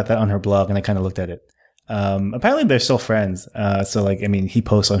wrote about that on her blog, and I kind of looked at it. Apparently they're still friends. So like, I mean, he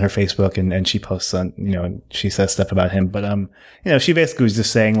posts on her Facebook and she posts on, and she says stuff about him. But, she basically was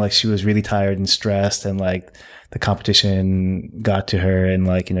just saying like she was really tired and stressed, and like the competition got to her, and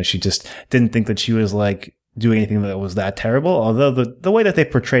like, she just didn't think that she was like doing anything that was that terrible. Although the way that they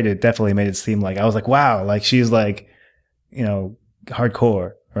portrayed it definitely made it seem like, I was like, wow, like she's like,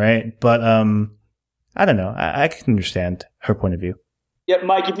 hardcore. Right. But, I don't know. I can understand her point of view. Yeah,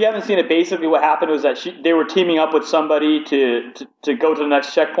 Mike, if you haven't seen it, basically what happened was that they were teaming up with somebody to go to the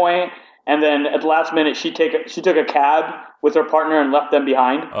next checkpoint, and then at the last minute she took a cab with her partner and left them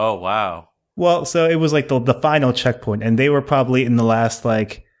behind. Oh, wow. Well, so it was like the final checkpoint, and they were probably in the last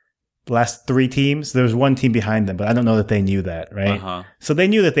three teams. There was one team behind them, but I don't know that they knew that, right? Uh-huh. So they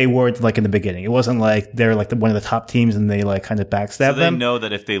knew that they weren't like in the beginning. It wasn't like they're like one of the top teams and they like kind of backstab them. So they know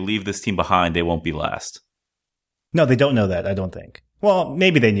that if they leave this team behind, they won't be last. No, they don't know that, I don't think. Well,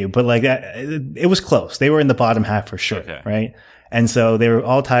 maybe they knew, but like it was close. They were in the bottom half for sure, okay. Right? And so they were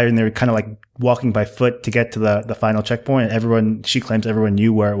all tired, and they were kind of like walking by foot to get to the final checkpoint. And she claims everyone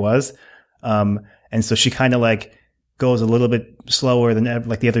knew where it was. And so she kind of like goes a little bit slower than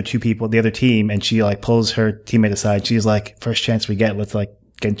like the other two people, the other team, and she like pulls her teammate aside. She's like, first chance we get, let's like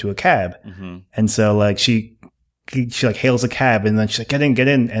get into a cab. Mm-hmm. And so like she like hails a cab, and then she's like, get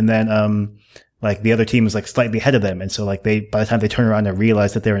in. And then, like the other team is like slightly ahead of them. And so like by the time they turn around and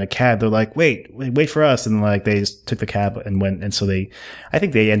realize that they're in a cab, they're like, wait for us. And like they just took the cab and went. And so I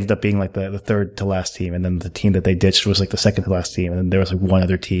think they ended up being like the third to last team. And then the team that they ditched was like the second to last team. And then there was like one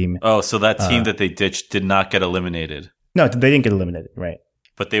other team. Oh, so that team that they ditched did not get eliminated. No, they didn't get eliminated. Right.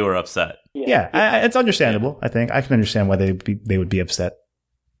 But they were upset. Yeah. It's understandable. I think I can understand why they would be upset.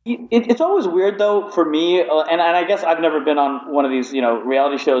 It's always weird though for me, and I guess I've never been on one of these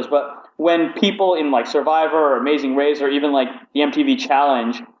reality shows, but when people in like Survivor or Amazing Race or even like the MTV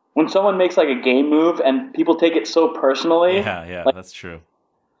Challenge, when someone makes like a game move and people take it so personally, yeah, like, that's true.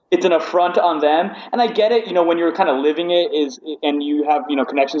 It's an affront on them, and I get it. When you're kind of living it and you have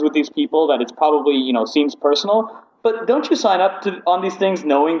connections with these people, that it's probably seems personal. But don't you sign up on these things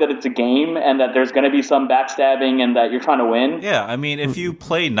knowing that it's a game and that there's going to be some backstabbing and that you're trying to win? Yeah, I mean, if you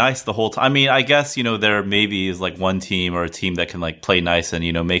play nice the whole time, I mean, I guess, there maybe is like one team or a team that can like play nice and,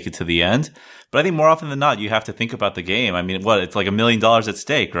 make it to the end. But I think more often than not, you have to think about the game. I mean, it's like $1 million at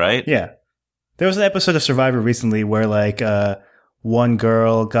stake, right? Yeah. There was an episode of Survivor recently where like one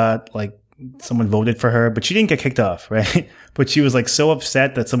girl got like someone voted for her, but she didn't get kicked off, right? But she was like so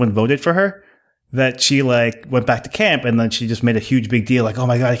upset that someone voted for her that she like went back to camp, and then she just made a huge big deal. Like, oh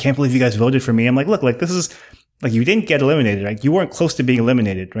my God, I can't believe you guys voted for me. I'm like, look, like this is like, you didn't get eliminated, right? You weren't close to being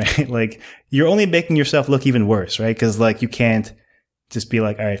eliminated, right? Like you're only making yourself look even worse, right? Cause like you can't just be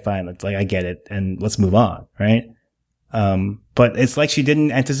like, all right, fine. Let's like, I get it. And let's move on. Right. But it's like she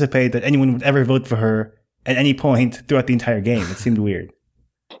didn't anticipate that anyone would ever vote for her at any point throughout the entire game. It seemed weird.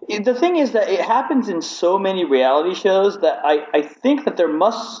 The thing is that it happens in so many reality shows that I think that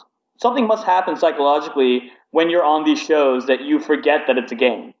something must happen psychologically when you're on these shows that you forget that it's a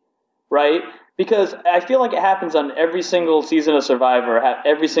game, right? Because I feel like it happens on every single season of Survivor,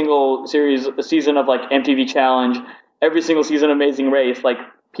 every single season of like MTV Challenge, every single season of Amazing Race. Like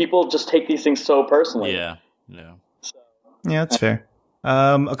people just take these things so personally. Yeah. So, Yeah, that's fair.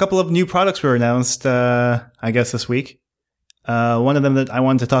 A couple of new products were announced, I guess, this week. One of them that I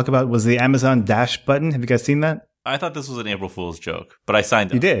wanted to talk about was the Amazon Dash button. Have you guys seen that? I thought this was an April Fool's joke, but I signed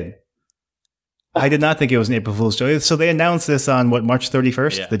up. You did? I did not think it was an April Fool's joke. So they announced this on, March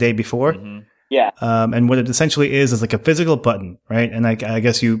 31st, the day before? Mm-hmm. Yeah. And what it essentially is like a physical button, right? And I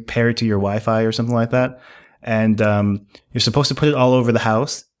guess you pair it to your Wi-Fi or something like that. And you're supposed to put it all over the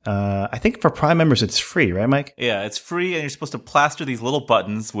house. I think for Prime members, it's free, right, Mike? Yeah, it's free, and you're supposed to plaster these little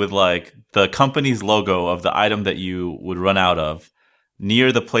buttons with like the company's logo of the item that you would run out of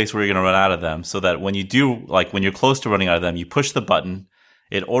near the place where you're going to run out of them, so that when you do, like when you're close to running out of them, you push the button,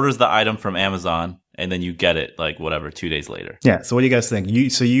 it orders the item from Amazon, and then you get it like 2 days later. Yeah. So what do you guys think?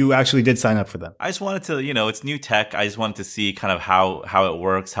 You actually did sign up for them? I just wanted to, it's new tech. I just wanted to see kind of how it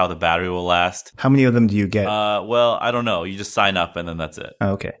works, how the battery will last. How many of them do you get? Well, I don't know. You just sign up and then that's it.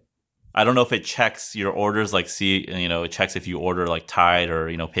 Oh, okay. I don't know if it checks your orders, like it checks if you order like Tide or,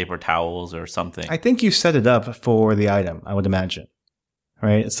 paper towels or something. I think you set it up for the item, I would imagine.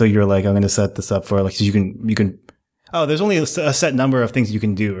 Right? So you're like, I'm going to set this up for like, so you can, oh, there's only a set number of things you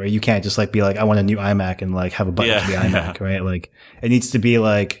can do, right? You can't just like be like, I want a new iMac and like have a button for the iMac, right? Like it needs to be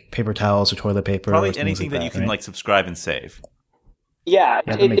like paper towels or toilet paper. Probably or anything that you can like subscribe and save. Yeah.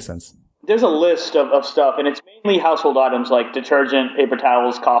 Yeah, that makes sense. There's a list of stuff, and it's mainly household items like detergent, paper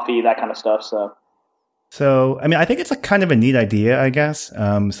towels, coffee, that kind of stuff. So, I mean, I think it's like kind of a neat idea, I guess.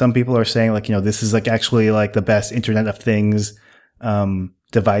 Some people are saying like, this is like actually like the best Internet of Things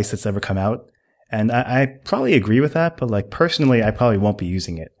device that's ever come out. And I probably agree with that, but like personally, I probably won't be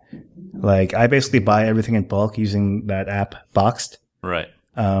using it. Like I basically buy everything in bulk using that app Boxed. Right.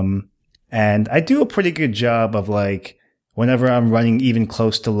 And I do a pretty good job of like, whenever I'm running even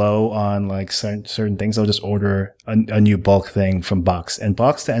close to low on like certain things, I'll just order a new bulk thing from Boxed. And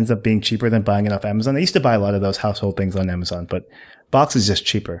Boxed ends up being cheaper than buying it off Amazon. I used to buy a lot of those household things on Amazon, but Boxed is just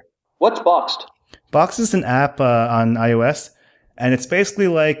cheaper. What's Boxed? Boxed is an app on iOS, and it's basically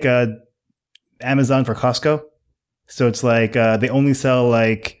like Amazon for Costco. So it's like they only sell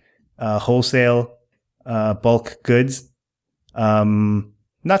like wholesale bulk goods.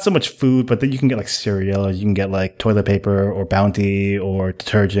 Not so much food, but then you can get like cereal, or you can get like toilet paper or Bounty or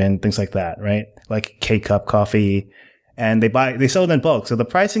detergent, things like that, right? Like K-Cup coffee. And they sell it in bulk. So the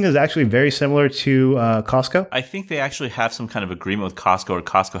pricing is actually very similar to Costco. I think they actually have some kind of agreement with Costco, or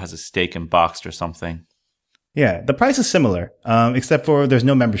Costco has a stake in Boxed or something. Yeah, the price is similar, except for there's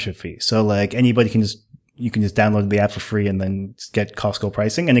no membership fee. So like anybody you can just download the app for free and then get Costco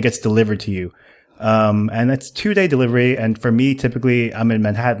pricing, and it gets delivered to you. And it's 2-day delivery. And for me, typically I'm in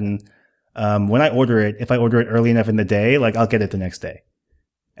Manhattan. When I order it, if I order it early enough in the day, like I'll get it the next day.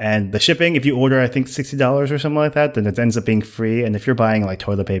 And the shipping, if you order, I think $60 or something like that, then it ends up being free. And if you're buying like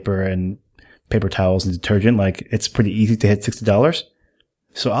toilet paper and paper towels and detergent, like it's pretty easy to hit $60.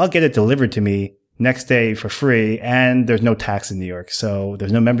 So I'll get it delivered to me next day for free, and there's no tax in New York. So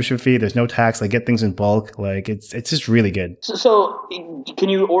there's no membership fee, there's no tax. I get things in bulk. Like it's just really good. So can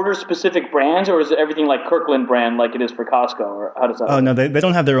you order specific brands, or is it everything like Kirkland brand like it is for Costco, or how does that work? Oh, no, they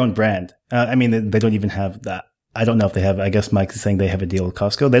don't have their own brand. I mean, they don't even have that. I don't know if they have. I guess Mike is saying they have a deal with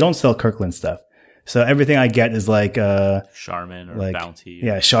Costco. They don't sell Kirkland stuff. So everything I get is like Charmin or like, Bounty.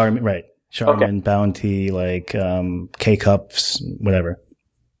 Yeah, Charmin, right. Charmin, Okay. Bounty, like K-Cups, whatever.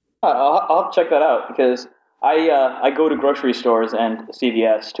 I'll have to check that out, because I go to grocery stores and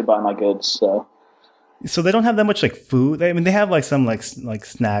CVS to buy my goods. So they don't have that much like food. I mean, they have like some like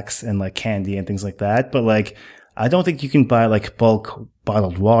snacks and like candy and things like that. But like, I don't think you can buy like bulk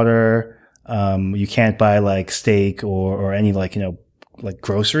bottled water. You can't buy like steak or any like, like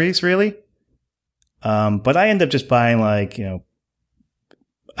groceries really. But I end up just buying like,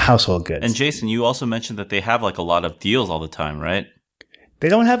 household goods. And Jason, you also mentioned that they have like a lot of deals all the time, right? They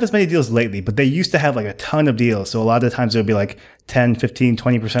don't have as many deals lately, but they used to have like a ton of deals. So a lot of the times it would be like 10, 15,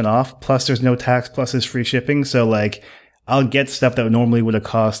 20% off. Plus there's no tax, plus there's free shipping. So like I'll get stuff that normally would have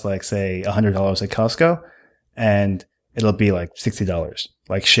cost like say $100 at Costco, and it'll be like $60,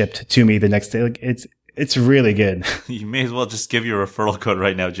 like shipped to me the next day. Like it's really good. You may as well just give your referral code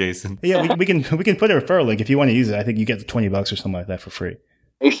right now, Jason. Yeah, we can put a referral link if you want to use it. I think you get $20 or something like that for free.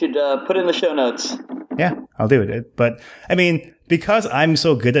 You should put it in the show notes. Yeah, I'll do it. But I mean, because I'm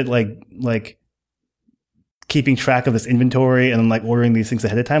so good at like keeping track of this inventory and like ordering these things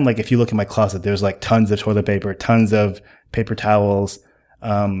ahead of time, like if you look in my closet, there's like tons of toilet paper, tons of paper towels.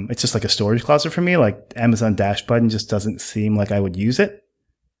 It's just like a storage closet for me. Like Amazon Dash button just doesn't seem like I would use it.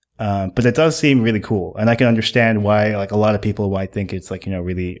 But it does seem really cool. And I can understand why like a lot of people might think it's like,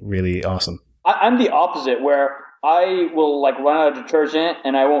 really, really awesome. I'm the opposite, where I will like run out of detergent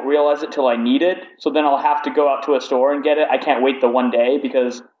and I won't realize it till I need it. So then I'll have to go out to a store and get it. I can't wait the one day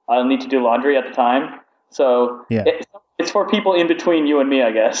because I'll need to do laundry at the time. So Yeah. it's for people in between you and me,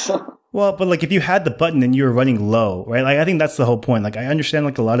 I guess. Well, but like if you had the button and you were running low, right? Like I think that's the whole point. Like I understand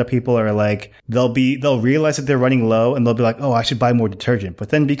like a lot of people are like they'll realize that they're running low and they'll be like, "Oh, I should buy more detergent." But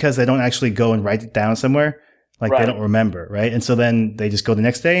then because they don't actually go and write it down somewhere, like they don't remember, right? And so then they just go the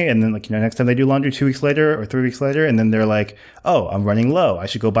next day and then like, next time they do laundry 2 weeks later or 3 weeks later, and then they're like, "Oh, I'm running low. I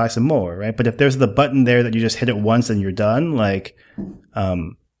should go buy some more," right? But if there's the button there that you just hit it once and you're done, like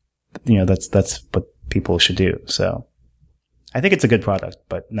that's what people should do. So I think it's a good product,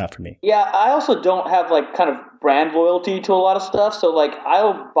 but not for me. Yeah, I also don't have like kind of brand loyalty to a lot of stuff. So like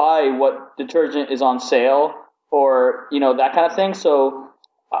I'll buy what detergent is on sale or, that kind of thing. So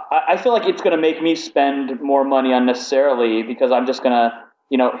I feel like it's going to make me spend more money unnecessarily because I'm just going to,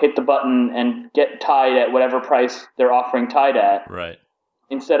 hit the button and get Tide at whatever price they're offering Tide at. Right.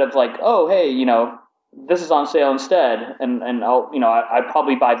 Instead of like, oh, hey, this is on sale instead, and I'd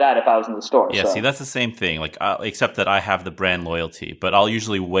probably buy that if I was in the store. Yeah, so. see, that's the same thing. Like, except that I have the brand loyalty, but I'll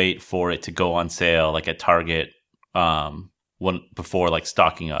usually wait for it to go on sale, like at Target, before like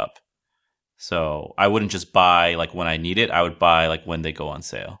stocking up. So I wouldn't just buy like when I need it. I would buy like when they go on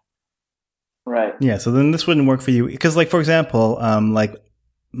sale. Right. Yeah. So then this wouldn't work for you because, like, for example, like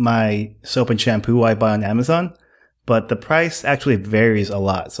my soap and shampoo I buy on Amazon. But the price actually varies a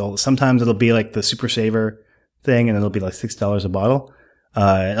lot. So sometimes it'll be like the Super Saver thing and it'll be like $6 a bottle.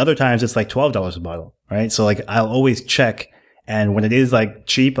 And other times it's like $12 a bottle, right? So like I'll always check. And when it is like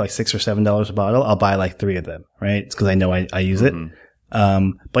cheap, like $6 or $7 a bottle, I'll buy like 3 of them, right? It's because I know I use it.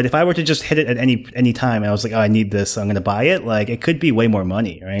 But if I were to just hit it at any time and I was like, oh, I need this, so I'm going to buy it, like it could be way more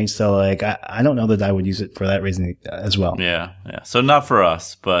money, right? So like I don't know that I would use it for that reason as well. Yeah. So not for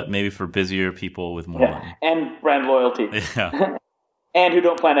us, but maybe for busier people with more money. And brand loyalty. Yeah. And who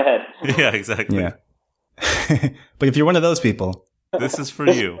don't plan ahead. Yeah, exactly. Yeah. But if you're one of those people, this is for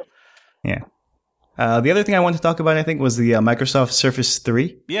you. Yeah. The other thing I wanted to talk about, I think, was the Microsoft Surface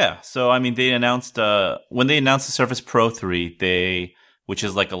 3. Yeah. So, I mean, they announced, when they announced the Surface Pro 3, which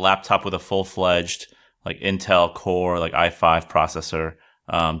is like a laptop with a full-fledged, like Intel Core, like i5 processor.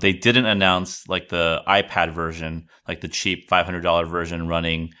 They didn't announce like the iPad version, like the cheap $500 version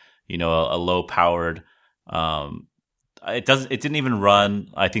running, a low-powered, it didn't even run,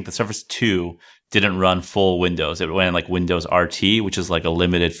 I think the Surface 2 didn't run full Windows. It ran like Windows RT, which is like a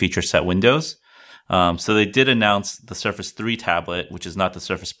limited feature set Windows. So they did announce the Surface 3 tablet, which is not the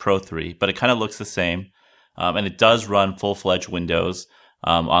Surface Pro 3, but it kind of looks the same. And it does run full-fledged Windows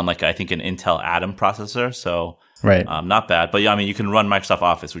on like, I think, an Intel Atom processor. So right. Not bad. But yeah, I mean, you can run Microsoft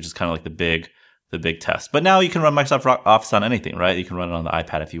Office, which is kind of like the big test. But now you can run Microsoft Office on anything, right? You can run it on the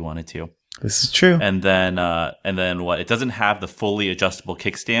iPad if you wanted to. This is true. And then what? It doesn't have the fully adjustable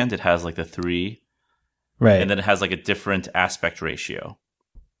kickstand. It has like the 3. Right. And then it has like a different aspect ratio.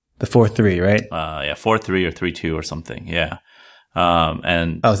 The 4:3, right? 4:3 or 3:2 or something. Yeah.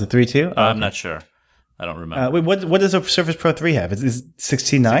 Is it 3:2? I'm not sure. I don't remember. Wait, what does a Surface Pro 3 have? Is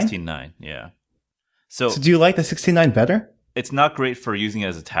 16:9? 16:9, yeah. So do you like the 16:9 better? It's not great for using it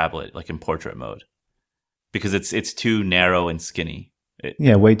as a tablet, like in portrait mode, because it's too narrow and skinny.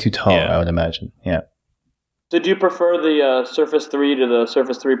 Way too tall, I would imagine. Yeah. Did you prefer the Surface 3 to the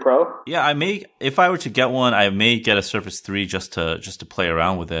Surface 3 Pro? Yeah, if I were to get one, I may get a Surface 3 just to play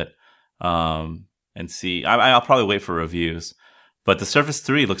around with it, and see. I'll probably wait for reviews. But the Surface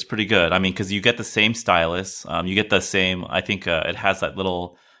 3 looks pretty good. I mean, because you get the same stylus, you get the same. I think it has that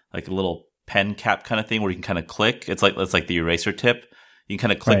little pen cap kind of thing where you can kind of click. It's like the eraser tip. You can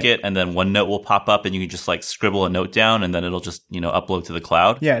kind of click it, and then one note will pop up, and you can just like scribble a note down, and then it'll just upload to the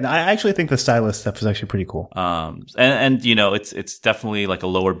cloud. Yeah, and I actually think the stylus stuff is actually pretty cool. And it's definitely like a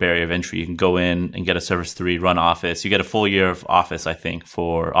lower barrier of entry. You can go in and get a Surface 3, run Office. You get a full year of Office, I think,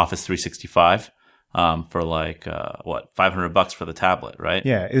 for Office 365. For like $500 for the tablet, right?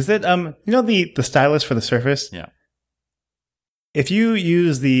 Yeah. Is it the stylus for the Surface? Yeah. If you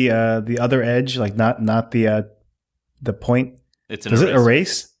use the other edge, like not the point, does it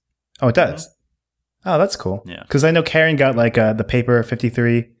erase? Oh, it does. Mm-hmm. Oh, that's cool. Yeah. Because I know Karen got like the Paper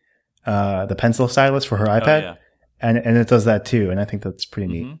 53, the pencil stylus for her iPad, and it does that too, and I think that's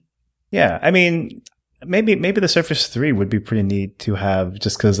pretty neat. Yeah, I mean, maybe the Surface 3 would be pretty neat to have,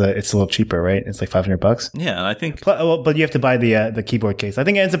 just because it's a little cheaper, right? It's like $500. Yeah, and I think, but you have to buy the keyboard case. I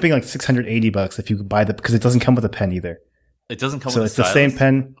think it ends up being like $680 if you buy because it doesn't come with a pen either. It doesn't come with with the stylus. So it's the same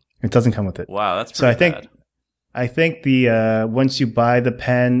pen. It doesn't come with it. Wow, that's pretty so I think. bad. I think the once you buy the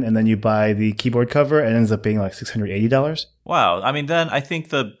pen and then you buy the keyboard cover, it ends up being like $680. Wow. I mean, then I think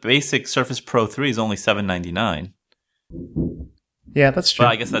the basic Surface Pro 3 is only $799. Yeah, that's true.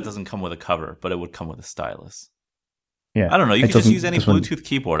 But I guess that doesn't come with a cover, but it would come with a stylus. Yeah, I don't know. You could just use any Bluetooth Bluetooth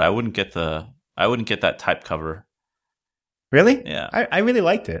keyboard. I wouldn't get that type cover. Really? Yeah. I really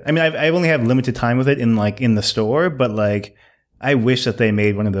liked it. I mean, I only have limited time with it in the store, but like, I wish that they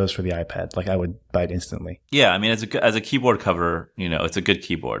made one of those for the iPad. Like, I would buy it instantly. Yeah, I mean, as a keyboard cover, it's a good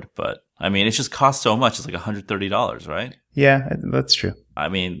keyboard, but I mean, it just costs so much. It's like $130, right? Yeah, that's true. I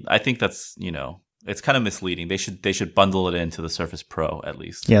mean, I think that's it's kind of misleading. They should bundle it into the Surface Pro at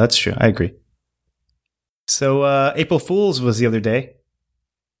least. Yeah, that's true. I agree. So April Fool's was the other day.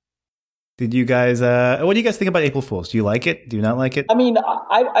 Did you guys? What do you guys think about April Fool's? Do you like it? Do you not like it? I mean,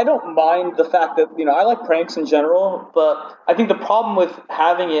 I don't mind the fact that I like pranks in general, but I think the problem with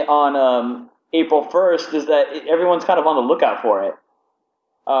having it on April 1st is that everyone's kind of on the lookout for it.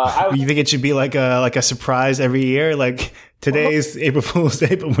 You think it should be like a surprise every year? Like today's April Fool's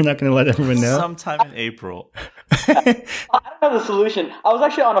Day, but we're not going to let everyone know. Sometime in April. I don't know the solution. I was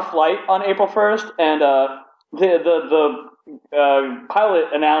actually on a flight on April 1st, and the pilot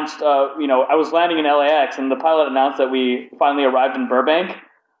announced, I was landing in LAX, and the pilot announced that we finally arrived in Burbank.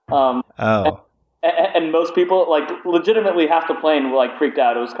 And most people, like, legitimately half the plane, like, freaked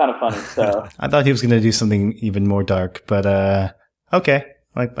out. It was kind of funny. So I thought he was going to do something even more dark, but okay.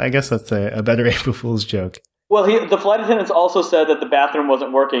 Like, I guess that's a better April Fool's joke. Well, the flight attendants also said that the bathroom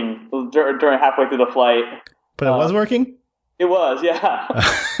wasn't working during halfway through the flight. But it was working? It was, yeah.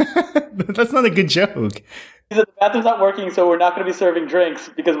 That's not a good joke. He said the bathroom's not working, so we're not going to be serving drinks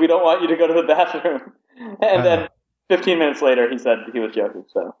because we don't want you to go to the bathroom. And then 15 minutes later, he said he was joking.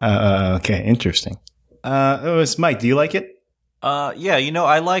 So okay, interesting. It was Mike. Do you like it? Yeah,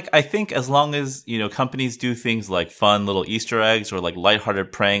 I think as long as, companies do things like fun little Easter eggs or like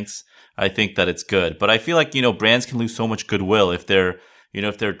lighthearted pranks, I think that it's good. But I feel like, brands can lose so much goodwill if they're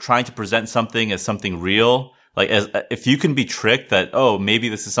trying to present something as something real. Like, if you can be tricked that, oh, maybe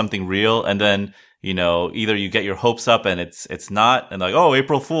this is something real, and then, either you get your hopes up and it's not, and like, oh,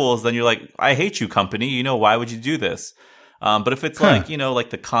 April Fools, then you're like, I hate you, company. Why would you do this? But if it's like, like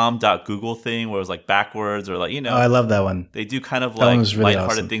the com.google thing where it was like backwards or like, Oh, I love that one. They do kind of That one like was really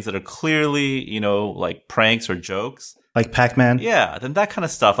lighthearted awesome. things that are clearly, like pranks or jokes. Like Pac-Man? Yeah, then that kind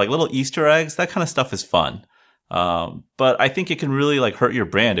of stuff, like little Easter eggs, that kind of stuff is fun. But I think it can really like hurt your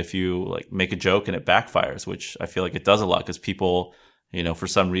brand if you like make a joke and it backfires, which I feel like it does a lot because people, for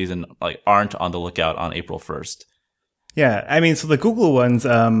some reason like aren't on the lookout on April 1st. Yeah, I mean, so the Google ones,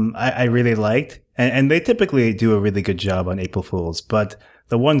 I really liked, and they typically do a really good job on April Fools. But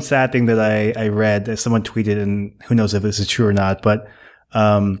the one sad thing that I read, that someone tweeted, and who knows if this is true or not, but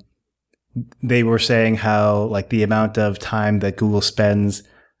they were saying how like the amount of time that Google spends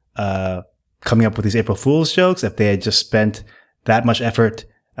coming up with these April Fools jokes, if they had just spent that much effort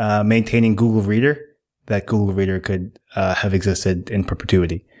maintaining Google Reader, that Google Reader could have existed in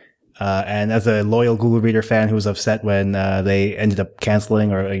perpetuity. And as a loyal Google Reader fan who was upset when they ended up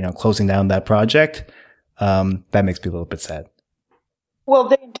canceling or closing down that project, that makes me a little bit sad. Well,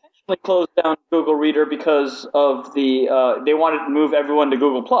 they intentionally closed down Google Reader because of they wanted to move everyone to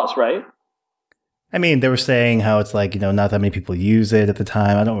Google Plus, right? I mean, they were saying how it's like, not that many people use it at the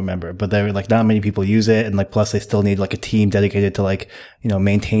time. I don't remember, but they were like, not many people use it. And like, plus they still need like a team dedicated to like,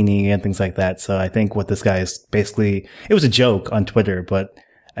 maintaining it and things like that. So I think what this guy is basically, it was a joke on Twitter, but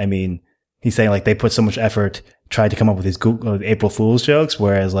I mean, he's saying like they put so much effort, tried to come up with these April Fool's jokes.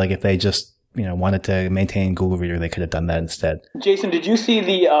 Whereas like if they just, wanted to maintain Google Reader, they could have done that instead. Jason, did you see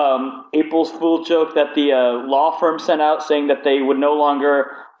the April Fool's joke that the law firm sent out saying that they would no longer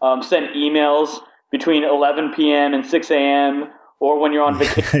send emails between 11 p.m. and 6 a.m. or when you're on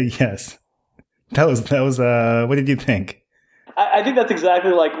vacation? Yes. That was, what did you think? I think that's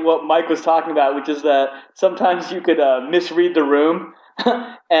exactly like what Mike was talking about, which is that sometimes you could misread the room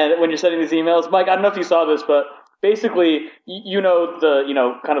and when you're sending these emails. Mike, I don't know if you saw this, but basically,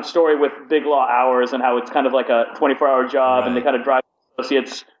 the kind of story with Big Law Hours and how it's kind of like a 24-hour job, right, and they kind of drive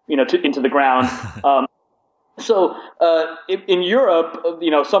associates, into the ground. So in Europe,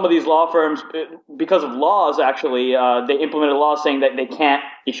 some of these law firms, because of laws, actually, they implemented a law saying that they can't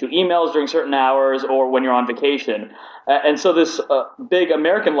issue emails during certain hours or when you're on vacation. And so this big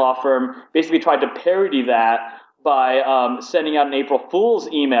American law firm basically tried to parody that by sending out an April Fool's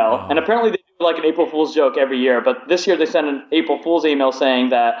email. And apparently they do like an April Fool's joke every year. But this year they sent an April Fool's email saying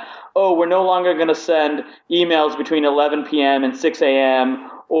that, oh, we're no longer going to send emails between 11 p.m. and 6 a.m.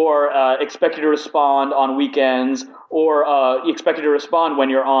 or expect you to respond on weekends or expected to respond when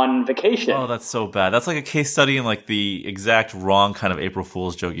you're on vacation. Oh, that's so bad. That's like a case study in like the exact wrong kind of April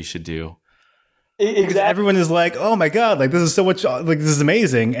Fool's joke you should do. Because everyone is like, "Oh my god, like this is so much, like this is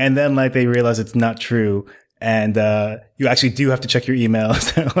amazing," and then like they realize it's not true, and you actually do have to check your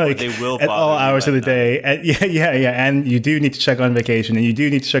emails like they will at all hours of the day. And, yeah, and you do need to check on vacation, and you do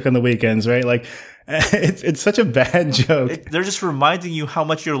need to check on the weekends, right? Like it's such a bad joke. They're just reminding you how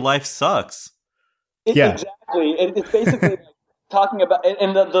much your life sucks. Exactly. It's basically talking about,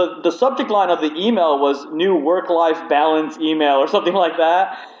 and the subject line of the email was new work-life balance email or something like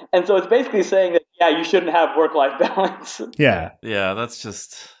that. And so it's basically saying that, yeah, you shouldn't have work-life balance. Yeah. Yeah, that's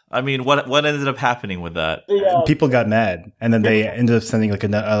just, I mean, what ended up happening with that? Yeah. People got mad, and then they ended up sending like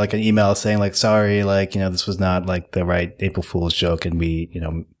an email saying like, sorry, like, this was not like the right April Fool's joke, and we,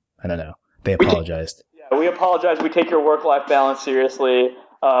 I don't know. They apologized. We apologize. We take your work-life balance seriously,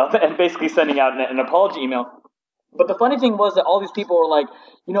 and basically sending out an apology email. But the funny thing was that all these people were like,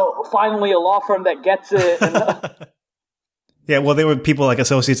 finally a law firm that gets it. And, yeah, well, there were people like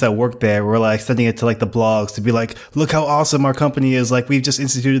associates that worked there were like sending it to like the blogs to be like, look how awesome our company is. Like, we've just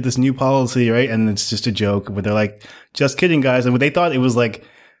instituted this new policy, right? And it's just a joke. But they're like, just kidding, guys. And they thought it was like,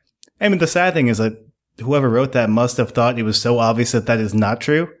 I mean, the sad thing is that whoever wrote that must have thought it was so obvious that is not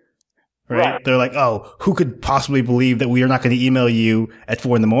true. Right? They're like, oh, who could possibly believe that we are not going to email you at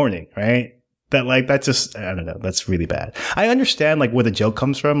 4 a.m, right? That's just, I don't know. That's really bad. I understand like where the joke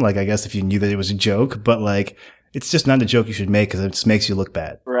comes from. Like, I guess if you knew that it was a joke, but like, it's just not a joke you should make because it just makes you look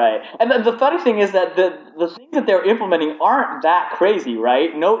bad. Right. And the funny thing is that the things that they're implementing aren't that crazy,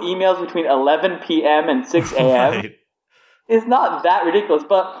 right? No emails between 11 p.m. and 6 a.m. Right. It's not that ridiculous.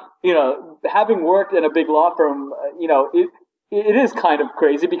 But, having worked in a big law firm, it is kind of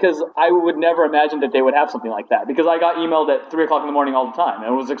crazy because I would never imagine that they would have something like that because I got emailed at 3 o'clock in the morning all the time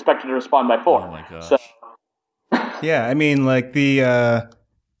and was expected to respond by 4. Oh my gosh. So. Yeah, I mean, like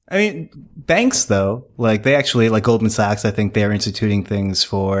banks though, like they actually, like Goldman Sachs, I think they're instituting things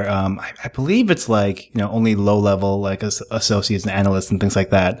for, I believe it's like, only low level, like associates and analysts and things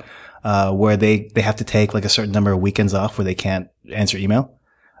like that, where they have to take like a certain number of weekends off where they can't answer email.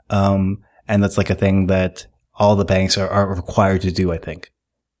 And that's like a thing that all the banks are required to do, I think.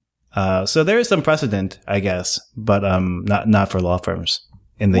 So there is some precedent, I guess, but, not for law firms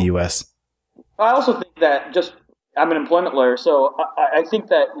in the US. I also think that I'm an employment lawyer, so I think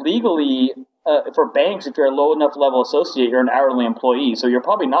that legally, for banks, if you're a low enough level associate, you're an hourly employee. So you're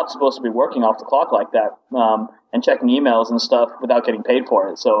probably not supposed to be working off the clock like that, and checking emails and stuff without getting paid for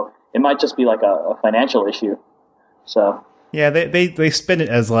it. So it might just be like a financial issue. So. Yeah, they spin it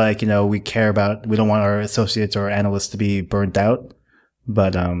as like, we don't want our associates or analysts to be burnt out.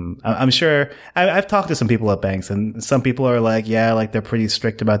 But, I'm sure I've talked to some people at banks and some people are like, yeah, like they're pretty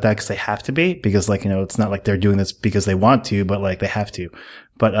strict about that because they have to be because like, it's not like they're doing this because they want to, but like they have to.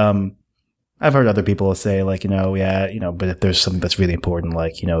 But, I've heard other people say like, but if there's something that's really important,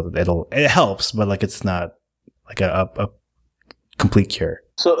 like, it helps, but like it's not like a complete cure.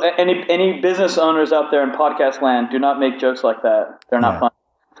 So any business owners out there in podcast land, do not make jokes like that. They're not fun.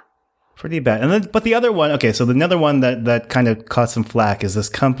 Pretty bad. And then, but the other one, okay, so another one that kind of caught some flack is this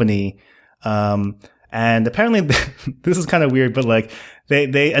company, and apparently this is kind of weird, but like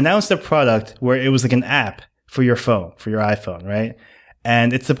they announced a product where it was like an app for your phone, for your iPhone, right?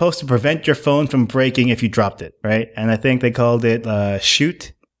 And it's supposed to prevent your phone from breaking if you dropped it, right? And I think they called it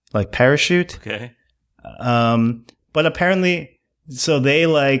Shoot, like Parachute. Okay. But apparently, so they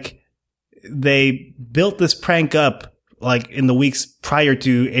built this prank up like in the weeks prior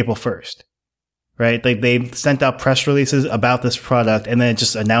to April 1st, right? Like they sent out press releases about this product and then it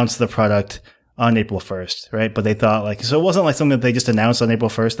just announced the product on April 1st, right? But they thought like, so it wasn't like something that they just announced on April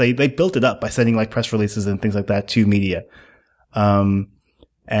 1st. They built it up by sending like press releases and things like that to media. And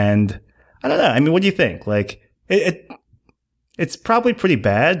I don't know. I mean, what do you think? Like it's probably pretty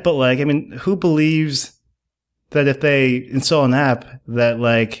bad, but like, I mean, who believes that if they install an app that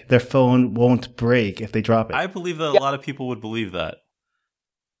like their phone won't break if they drop it? I believe that a lot of people would believe that.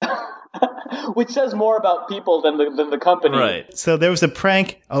 Which says more about people than the company. Right. So there was a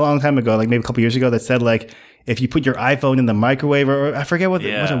prank a long time ago, like maybe a couple years ago, that said like if you put your iPhone in the microwave, or I forget what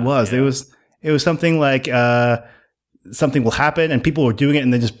it was. Yeah. It was something like something will happen, and people were doing it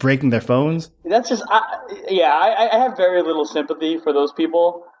and then just breaking their phones. That's just I have very little sympathy for those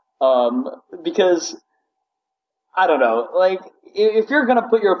people, because I don't know, like if you're gonna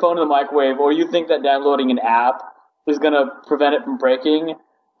put your phone in the microwave, or you think that downloading an app is gonna prevent it from breaking,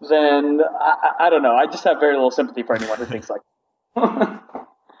 then I don't know. I just have very little sympathy for anyone who thinks like that.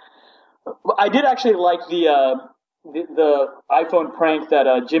 I did actually like the the iPhone prank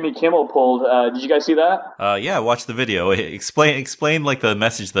that Jimmy Kimmel pulled. Did you guys see that? Yeah, watch the video. Explain like the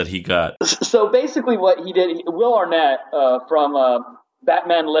message that he got. So basically, what he did, Will Arnett from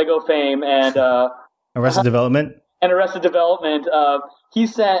Batman Lego fame and Arrested Development. And Arrested Development, he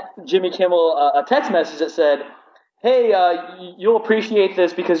sent Jimmy Kimmel a text message that said, "Hey, you'll appreciate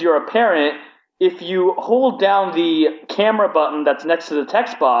this because you're a parent. If you hold down the camera button that's next to the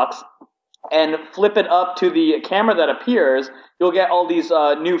text box and flip it up to the camera that appears, you'll get all these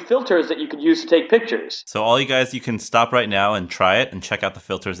new filters that you could use to take pictures." So all you guys, you can stop right now and try it and check out the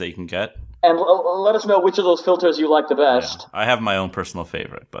filters that you can get. And let us know which of those filters you like the best. Yeah, I have my own personal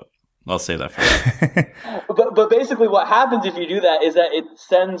favorite, but I'll say that for you. But basically what happens if you do that is that it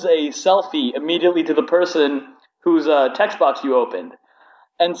sends a selfie immediately to the person whose text box you opened.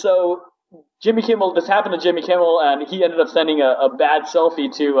 And so this happened to Jimmy Kimmel, and he ended up sending a bad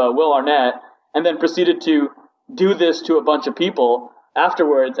selfie to Will Arnett, and then proceeded to do this to a bunch of people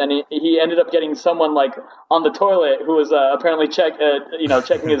afterwards. And he ended up getting someone like on the toilet who was apparently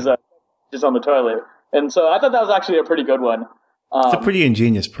checking his just on the toilet. And so I thought that was actually a pretty good one. It's a pretty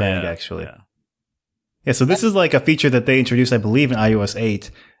ingenious prank, actually. Yeah, so this is like a feature that they introduced, I believe, in iOS 8.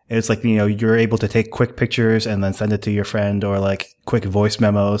 It's like, you're able to take quick pictures and then send it to your friend, or like quick voice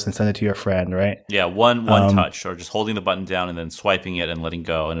memos and send it to your friend, right? Yeah, one touch, or just holding the button down and then swiping it and letting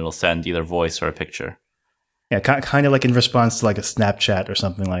go, and it'll send either voice or a picture. Yeah, kind of like in response to like a Snapchat or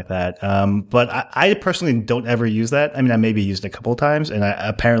something like that. But I personally don't ever use that. I mean, I maybe used it a couple of times, and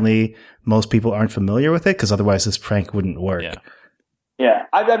apparently most people aren't familiar with it because otherwise this prank wouldn't work. Yeah,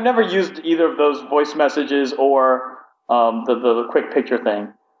 I've never used either of those voice messages or the quick picture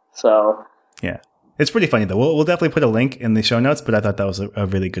thing. So yeah, it's pretty funny though. We'll definitely put a link in the show notes, but I thought that was a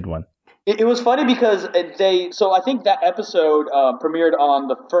really good one. It was funny because so I think that episode premiered on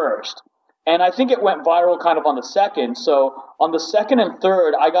the 1st, and I think it went viral kind of on the 2nd. So on the 2nd and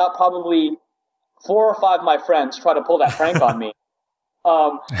 3rd, I got probably 4 or 5 of my friends try to pull that prank on me.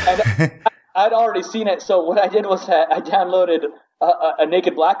 And I'd already seen it, so what I did was I downloaded a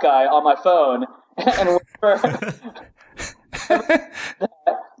naked black guy on my phone, and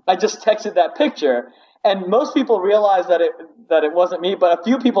I just texted that picture. And most people realized that it wasn't me, but a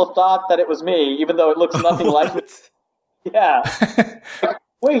few people thought that it was me, even though it looks nothing like me. Yeah.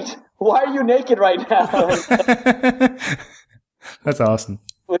 Wait, why are you naked right now? That's awesome.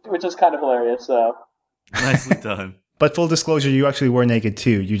 Which is kind of hilarious. So nicely done. But full disclosure, you actually were naked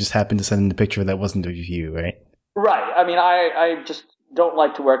too. You just happened to send in the picture that wasn't of you, right? Right. I mean, I just don't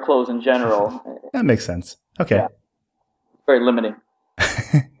like to wear clothes in general. That makes sense. Okay. Yeah. Very limiting.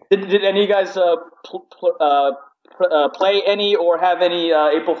 Did any of you guys play any or have any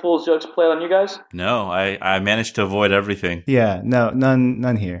April Fool's jokes play on you guys? No, I managed to avoid everything. Yeah, no,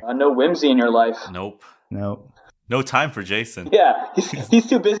 none here. No whimsy in your life. Nope. No time for Jason. Yeah, he's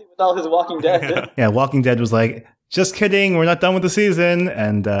too busy with all his Walking Dead. Yeah, Walking Dead was like, just kidding, we're not done with the season.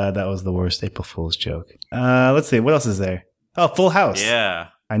 And that was the worst April Fool's joke. Let's see, what else is there? Oh, Full House. Yeah.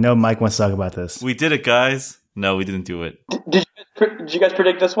 I know Mike wants to talk about this. We did it, guys. No, we didn't do it. Did you guys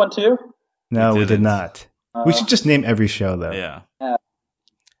predict this one too? No, we did not. We should just name every show, though. Yeah.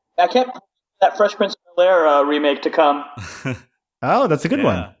 I can't wait for that Fresh Prince of Bel-Air remake to come. Oh, that's a good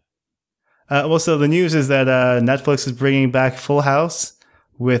one. Well, so the news is that Netflix is bringing back Full House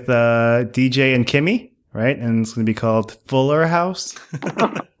with DJ and Kimmy, right? And it's going to be called Fuller House,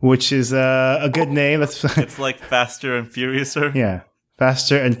 which is a good name. It's like Faster and Furiouser. Yeah.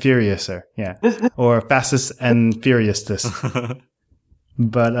 Faster and Furiouser. Yeah. Or Fastest and Furiousest.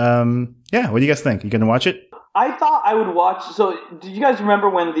 But, yeah, what do you guys think? You going to watch it? I thought I would watch. So, did you guys remember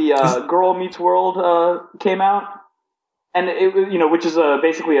when the Girl Meets World came out? And it, which is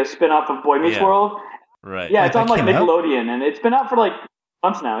basically a spin-off of Boy Meets World. Right. Yeah, it's on like Nickelodeon, and it's been out for like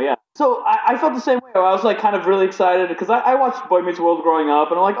months now. Yeah. So I felt the same way. I was like kind of really excited because I watched Boy Meets World growing up,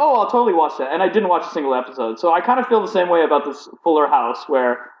 and I'm like, oh, I'll totally watch that. And I didn't watch a single episode. So I kind of feel the same way about this Fuller House,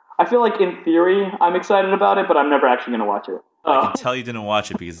 where I feel like in theory I'm excited about it, but I'm never actually going to watch it. I can tell you didn't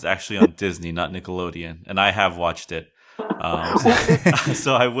watch it because it's actually on Disney, not Nickelodeon, and I have watched it.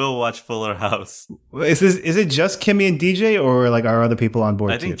 So I will watch Fuller House. Is it just Kimmy and DJ, or like are other people on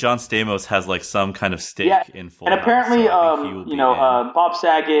board? I think John Stamos has like some kind of stake in Fuller House. And apparently, House, Bob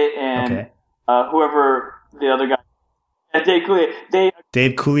Saget and whoever the other guy,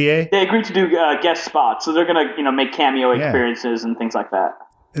 Dave Coulier. They agreed to do guest spots, so they're gonna make cameo experiences and things like that.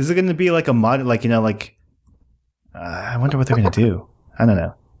 Is it gonna be like a mod, I wonder what they're gonna do. I don't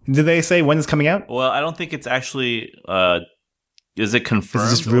know. Did they say when it's coming out? Well, I don't think it's actually. Is it confirmed?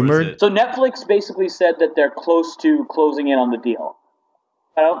 Is it just rumored? So Netflix basically said that they're close to closing in on the deal.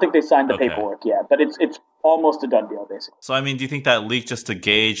 I don't think they signed the paperwork yet, but it's almost a done deal, basically. So, I mean, do you think that leaked just to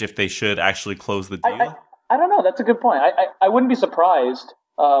gauge if they should actually close the deal? I don't know. That's a good point. I wouldn't be surprised.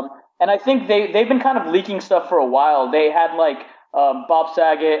 And I think they've been kind of leaking stuff for a while. They had like Bob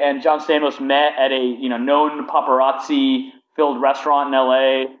Saget and John Stamos met at a known paparazzi filled restaurant in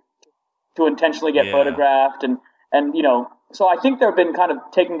LA to intentionally get photographed, and so I think they've been kind of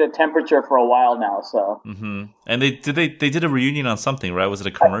taking the temperature for a while now. So and they did a reunion on something, right? Was it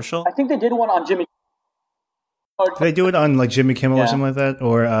a commercial? I think they did one on Jimmy. Did they do it on like Jimmy Kimmel or something like that,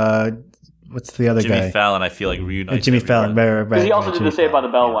 or what's the other guy? Jimmy Fallon. I feel like reunited. Jimmy Fallon, right. Because he also did the Saved by the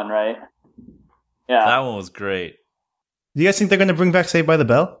Bell one, right? Yeah, that one was great. Do you guys think they're going to bring back Saved by the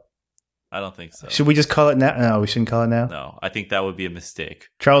Bell? I don't think so. Should we just call it now? No, we shouldn't call it now. No, I think that would be a mistake.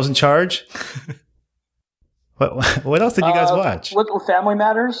 Charles in Charge. What else did you guys watch? What Family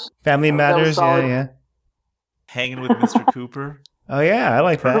Matters? Family Matters, yeah. Hanging with Mr. Cooper. Oh yeah, I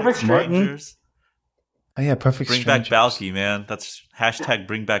like that. Perfect Strangers. Oh yeah, Perfect Bring Strangers. back Balky, man. That's hashtag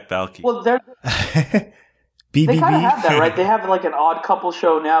Bring Back Balky. Well, they BBB. kind of have that, right? They have like an Odd Couple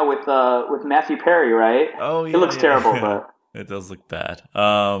show now with Matthew Perry, right? Oh yeah, it looks terrible, but it does look bad.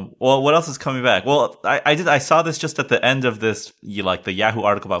 Well, what else is coming back? Well, I saw this just at the end of this, the Yahoo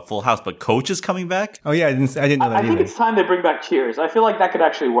article about Full House, but Coach is coming back. Oh yeah, I didn't know that I think either. it's time they bring back Cheers. I feel like that could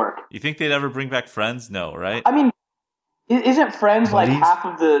actually work. You think they'd ever bring back Friends? No, right? I mean, isn't Friends like half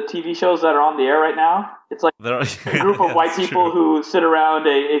of the TV shows that are on the air right now? It's like a group of white people who sit around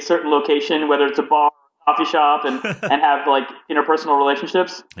a certain location, whether it's a bar, coffee shop, and have like interpersonal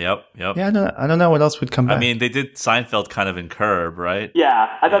relationships. Yep. Yeah, I don't know what else would come back. I mean, they did Seinfeld kind of in Curb, right?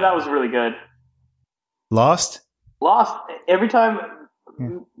 Yeah, I thought that was really good. Lost. Every time,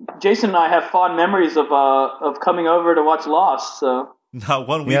 Jason and I have fond memories of coming over to watch Lost. So not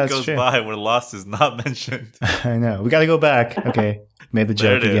one week goes by where Lost is not mentioned. I know. We got to go back. Okay, made the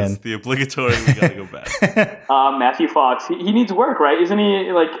joke there it again. Is. The obligatory. We got to go back. Matthew Fox. He needs work, right? Isn't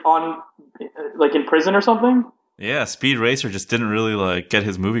he like in prison or something? Yeah, Speed Racer just didn't really get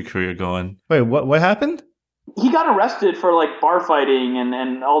his movie career going. Wait, what happened? He got arrested for bar fighting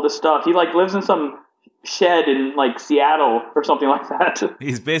and all this stuff. He lives in some shed in Seattle or something like that.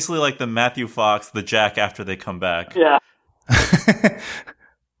 He's basically like the Matthew Fox, the Jack after they come back. Yeah.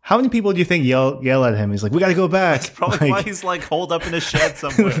 How many people do you think yell at him? He's like, we got to go back. That's probably why he's holed up in a shed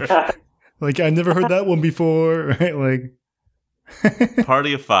somewhere. I never heard that one before. Right?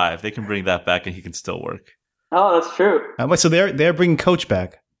 Party of Five. They can bring that back and he can still work. Oh, that's true. So they're bringing Coach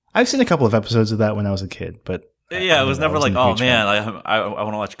back. I've seen a couple of episodes of that when I was a kid, but yeah, it was never oh man, I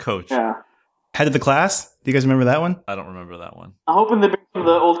want to watch Coach. Yeah. Head of the Class. Do you guys remember that one? I don't remember that one. I'm hoping they bring some of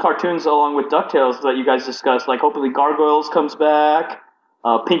the old cartoons along with DuckTales that you guys discussed. Hopefully Gargoyles comes back.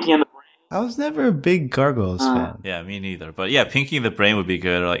 Pinky and the Brain. I was never a big Gargoyles fan. Yeah, me neither. But yeah, Pinky and the Brain would be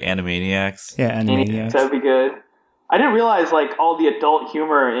good, or Animaniacs. Yeah, Animaniacs. That'd be good. I didn't realize all the adult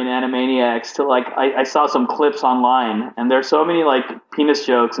humor in Animaniacs till I saw some clips online, and there's so many penis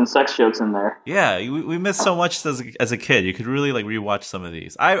jokes and sex jokes in there. Yeah, we missed so much as a kid. You could really rewatch some of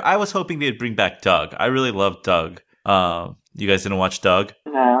these. I was hoping they'd bring back Doug. I really loved Doug. You guys didn't watch Doug?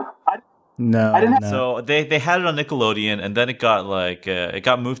 No, I didn't. So they had it on Nickelodeon, and then it got it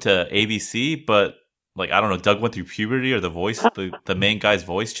got moved to ABC, but. I don't know, Doug went through puberty, or the voice, the main guy's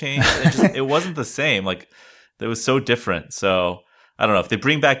voice changed. It wasn't the same. It was so different. So I don't know. If they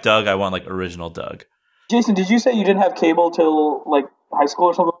bring back Doug, I want original Doug. Jason, did you say you didn't have cable till high school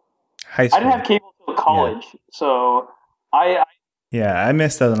or something? High school. I didn't have cable till college, so I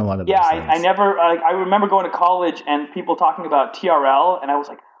missed out on a lot of those things. I never. I remember going to college and people talking about TRL, and I was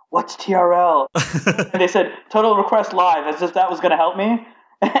like, "What's TRL?" And they said Total Request Live, as if that was going to help me.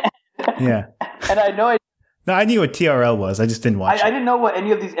 Yeah. And I know No, I knew what TRL was. I just didn't watch it. I didn't know what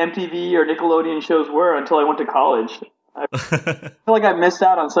any of these MTV or Nickelodeon shows were until I went to college. I feel like I missed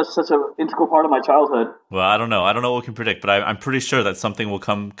out on such an integral part of my childhood. Well, I don't know. I don't know what we can predict, but I'm pretty sure that something will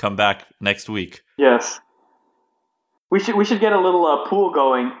come back next week. Yes. We should get a little pool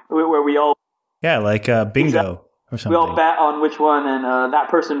going where we all... Yeah, bingo or something. We all bet on which one, and that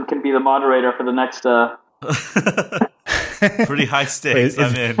person can be the moderator for the next... Pretty high stakes. Wait,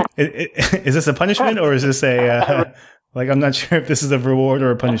 I'm in. Is this a punishment, or is this a I'm not sure if this is a reward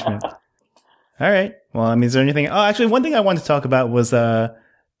or a punishment? All right. Well, is there anything? Oh, actually, one thing I wanted to talk about was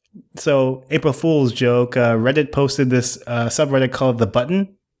so April Fool's joke. Reddit posted this subreddit called The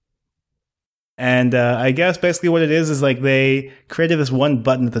Button, and I guess basically what it is they created this one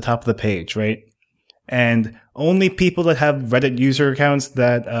button at the top of the page, right? And only people that have Reddit user accounts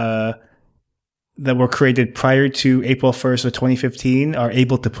that were created prior to April 1st of 2015 are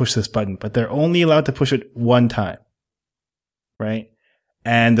able to push this button, but they're only allowed to push it one time. Right?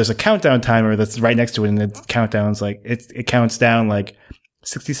 and there's a countdown timer that's right next to it, and it counts down like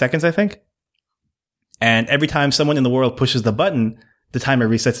 60 seconds, I think. And every time someone in the world pushes the button, the timer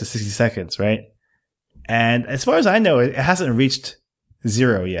resets to 60 seconds, right? And as far as I know, it hasn't reached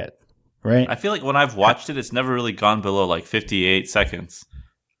 0 yet, right? I feel like when I've watched it, it's never really gone below like 58 seconds.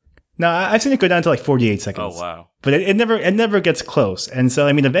 No, I've seen it go down to like 48 seconds. Oh, wow. But it never gets close. And so,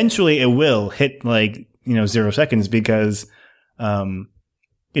 I mean, eventually it will hit like, 0 seconds because, there's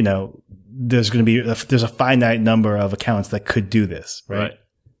going to be, there's a finite number of accounts that could do this, right?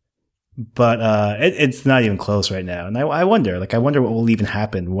 But, it's not even close right now. And I wonder what will even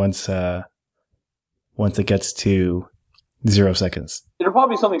happen once it gets to 0 seconds. It'll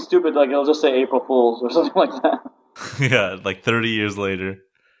probably be something stupid, like it'll just say April Fools or something like that. Yeah, like 30 years later.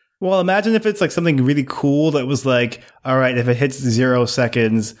 Well, imagine if it's like something really cool that was like, all right, if it hits 0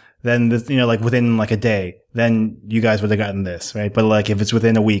 seconds, then this, like within like a day, then you guys would have gotten this, right? But like if it's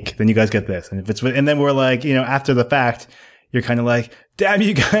within a week, then you guys get this. And if it's, and then we're like, after the fact, you're kind of like, damn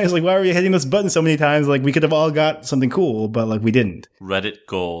you guys, like why were you hitting this button so many times? Like we could have all got something cool, but like we didn't. Reddit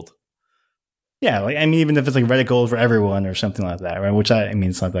gold. Yeah, like I mean, even if it's like Reddit gold for everyone or something like that, right? Which I mean,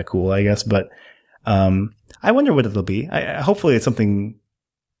 it's not that cool, I guess, but I wonder what it'll be. Hopefully it's something.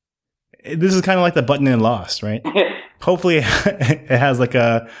 This is kind of like the button in Lost, right? Hopefully it has like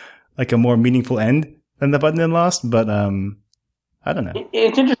a more meaningful end than the button in Lost, but I don't know.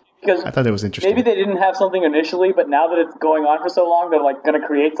 It's interesting because I thought it was interesting. Maybe they didn't have something initially, but now that it's going on for so long, they're like going to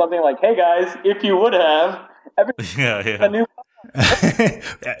create something like, "Hey guys, if you would have a new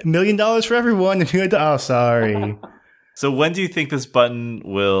 $1 million for everyone if you had to." Oh, sorry. So when do you think this button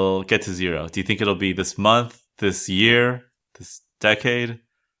will get to 0? Do you think it'll be this month, this year, this decade?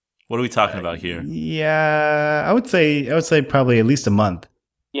 What are we talking about here? Yeah, I would say probably at least a month.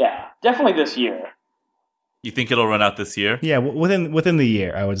 Yeah, definitely this year. You think it'll run out this year? Yeah, within the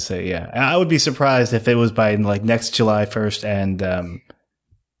year, I would say. Yeah, I would be surprised if it was by like next July 1st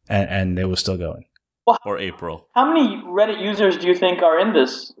and it was still going. Well, or April. How many Reddit users do you think are in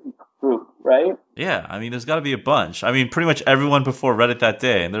this group? Right? Yeah, I mean, there's got to be a bunch. I mean, pretty much everyone before Reddit that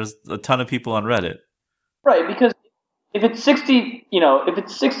day, and there's a ton of people on Reddit. Right, because if it's 60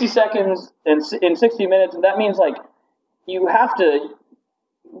 seconds in 60 minutes, that means like you have to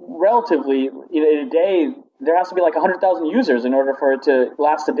relatively in a day there has to be like 100,000 users in order for it to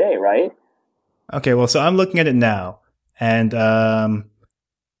last a day, right? Okay, well, so I'm looking at it now, and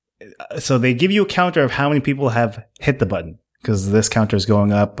so they give you a counter of how many people have hit the button because this counter is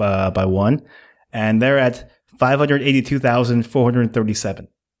going up by 1, and they're at 582,437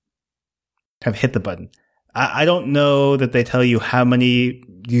 have hit the button. I don't know that they tell you how many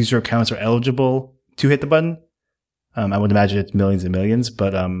user accounts are eligible to hit the button. I would imagine it's millions and millions,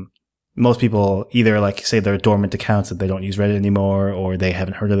 but most people either like say they're dormant accounts that they don't use Reddit anymore, or they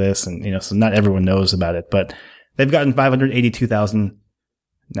haven't heard of this, and so not everyone knows about it. But they've gotten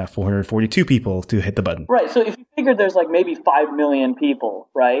 582,442 people to hit the button. Right. So if you figure there's like maybe 5 million people,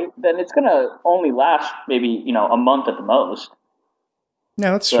 right, then it's gonna only last maybe a month at the most.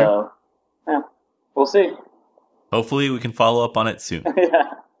 No, that's true. Yeah. We'll see. Hopefully we can follow up on it soon.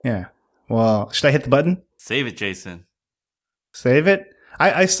 Yeah. Well, should I hit the button? Save it, Jason. Save it?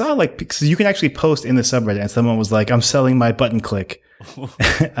 I saw because you can actually post in the subreddit and someone was like, I'm selling my button click.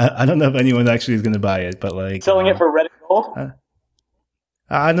 I don't know if anyone actually is going to buy it, but like. Selling it for Reddit Gold?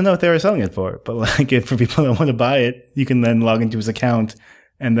 I don't know what they were selling it for, but like if for people that want to buy it, you can then log into his account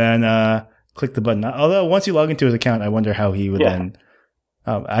and then click the button. Although once you log into his account, I wonder how he would then.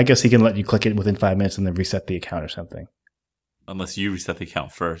 I guess he can let you click it within 5 minutes and then reset the account or something. Unless you reset the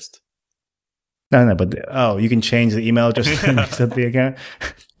account first. No, but you can change the email address and reset the account.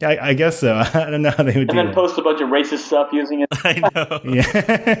 I guess so. I don't know how they would do that. And then post a bunch of racist stuff using it. I know.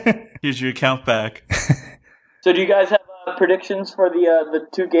 Yeah. Here's your account back. So do you guys have predictions for the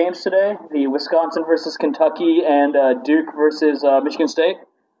 2 games today? The Wisconsin versus Kentucky and Duke versus Michigan State?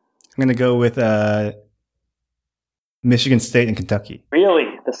 I'm going to go with Michigan State and Kentucky. Really?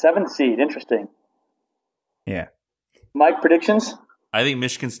 The 7th seed. Interesting. Yeah. Mike, predictions? I think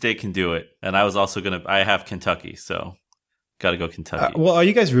Michigan State can do it. And I was also I have Kentucky, so got to go Kentucky. Well, are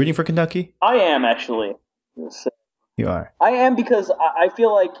you guys rooting for Kentucky? I am, actually. You are? I am because I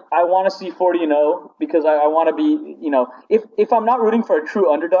feel like I want to see 40-0 because I want to be, if I'm not rooting for a true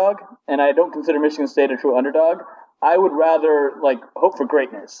underdog, and I don't consider Michigan State a true underdog, I would rather, hope for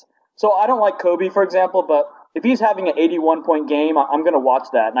greatness. So I don't like Kobe, for example, but if he's having an 81-point game, I'm going to watch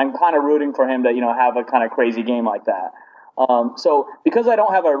that, and I'm kind of rooting for him to, have a kind of crazy game like that. So because I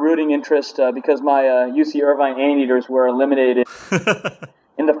don't have a rooting interest, because my UC Irvine Anteaters were eliminated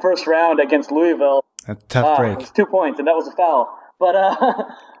in the first round against Louisville. A tough break. It was 2 points, and that was a foul. But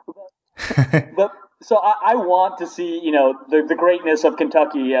but so I want to see the greatness of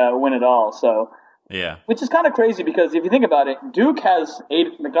Kentucky win it all. So Yeah. which is kind of crazy because if you think about it, Duke has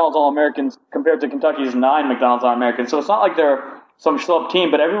 8 McDonald's All-Americans compared to Kentucky's 9 McDonald's All-Americans. So it's not like they're some schlub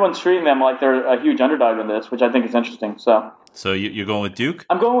team, but everyone's treating them like they're a huge underdog in this, which I think is interesting. So you're going with Duke?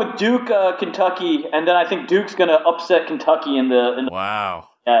 I'm going with Duke, Kentucky, and then I think Duke's going to upset Kentucky in the Wow.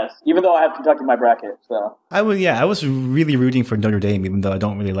 yes, even though I have Kentucky in my bracket. So I was really rooting for Notre Dame, even though I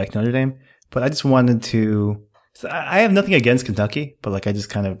don't really like Notre Dame. But I just wanted to. So I have nothing against Kentucky, but like I just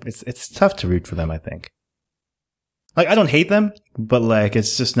kind of it's tough to root for them. I think. Like I don't hate them, but like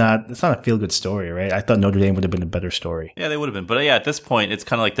it's not a feel good story, right? I thought Notre Dame would have been a better story. Yeah, they would have been. But yeah, at this point, it's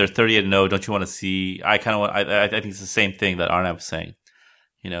kind of like they're 38-0. Don't you want to see? I think it's the same thing that Arnab was saying.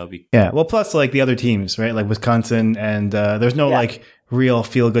 Yeah. Well, plus like the other teams, right? Like Wisconsin, and there's no like real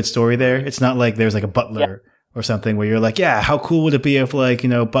feel good story there. It's not like there's like a Butler or something where you're like, yeah, how cool would it be if like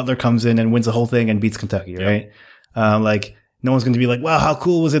Butler comes in and wins the whole thing and beats Kentucky, right? Like. No one's going to be like, wow, how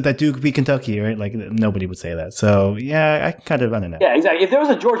cool was it that Duke beat Kentucky, right? Like, nobody would say that. So, yeah, I don't know. Yeah, exactly. If there was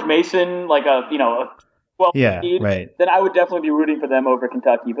a George Mason, like a 12 seed, right. then I would definitely be rooting for them over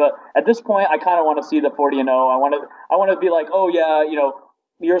Kentucky. But at this point, I kind of want to see the 40-0. I want to be like, oh, yeah,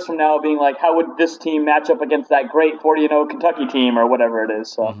 years from now being like, how would this team match up against that great 40-0 Kentucky team or whatever it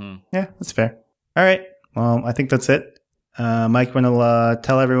is. So Yeah, that's fair. All right. Well, I think that's it. Mike, want to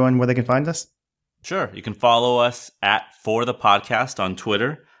tell everyone where they can find us? Sure. You can follow us at For The Podcast on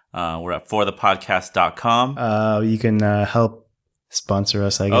Twitter. We're at forthepodcast.com. You can help sponsor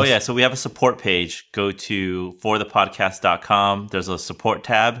us, I guess. Oh, yeah. So we have a support page. Go to forthepodcast.com. There's a support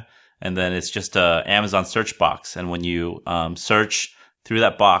tab, and then it's just a Amazon search box. And when you search through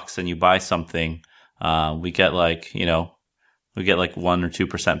that box and you buy something, we get like 1 or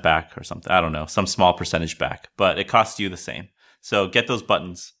 2% back or something. I don't know, some small percentage back, but it costs you the same. So get those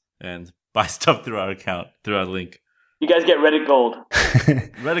buttons and buy stuff through our account, through our link. You guys get Reddit Gold.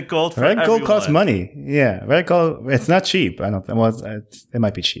 Reddit Gold for Reddit Gold everyone. costs money. Yeah, Reddit Gold. It's not cheap. I don't. Well, it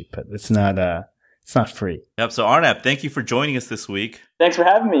might be cheap, but it's not. It's not free. Yep. So Arnab, thank you for joining us this week. Thanks for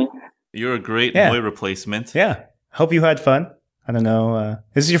having me. You're a great Moy replacement. Yeah. Hope you had fun. I don't know.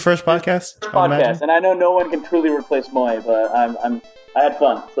 This is your first podcast. First podcast, and I know no one can truly replace Moy, but I had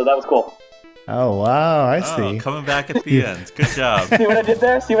fun, so that was cool. Oh wow! I see. Coming back at the end. Good job. See what I did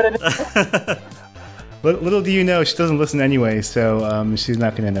there? Little do you know, she doesn't listen anyway, so she's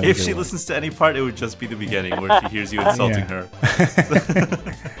not going to know. If she listens to any part, it would just be the beginning where she hears you insulting her.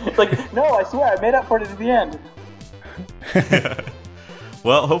 It's like, no, I swear, I made up for it at the end.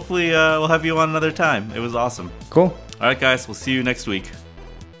 Well, hopefully we'll have you on another time. It was awesome. Cool. All right, guys. We'll see you next week.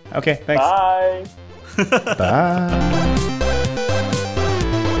 Okay, thanks. Bye. Bye.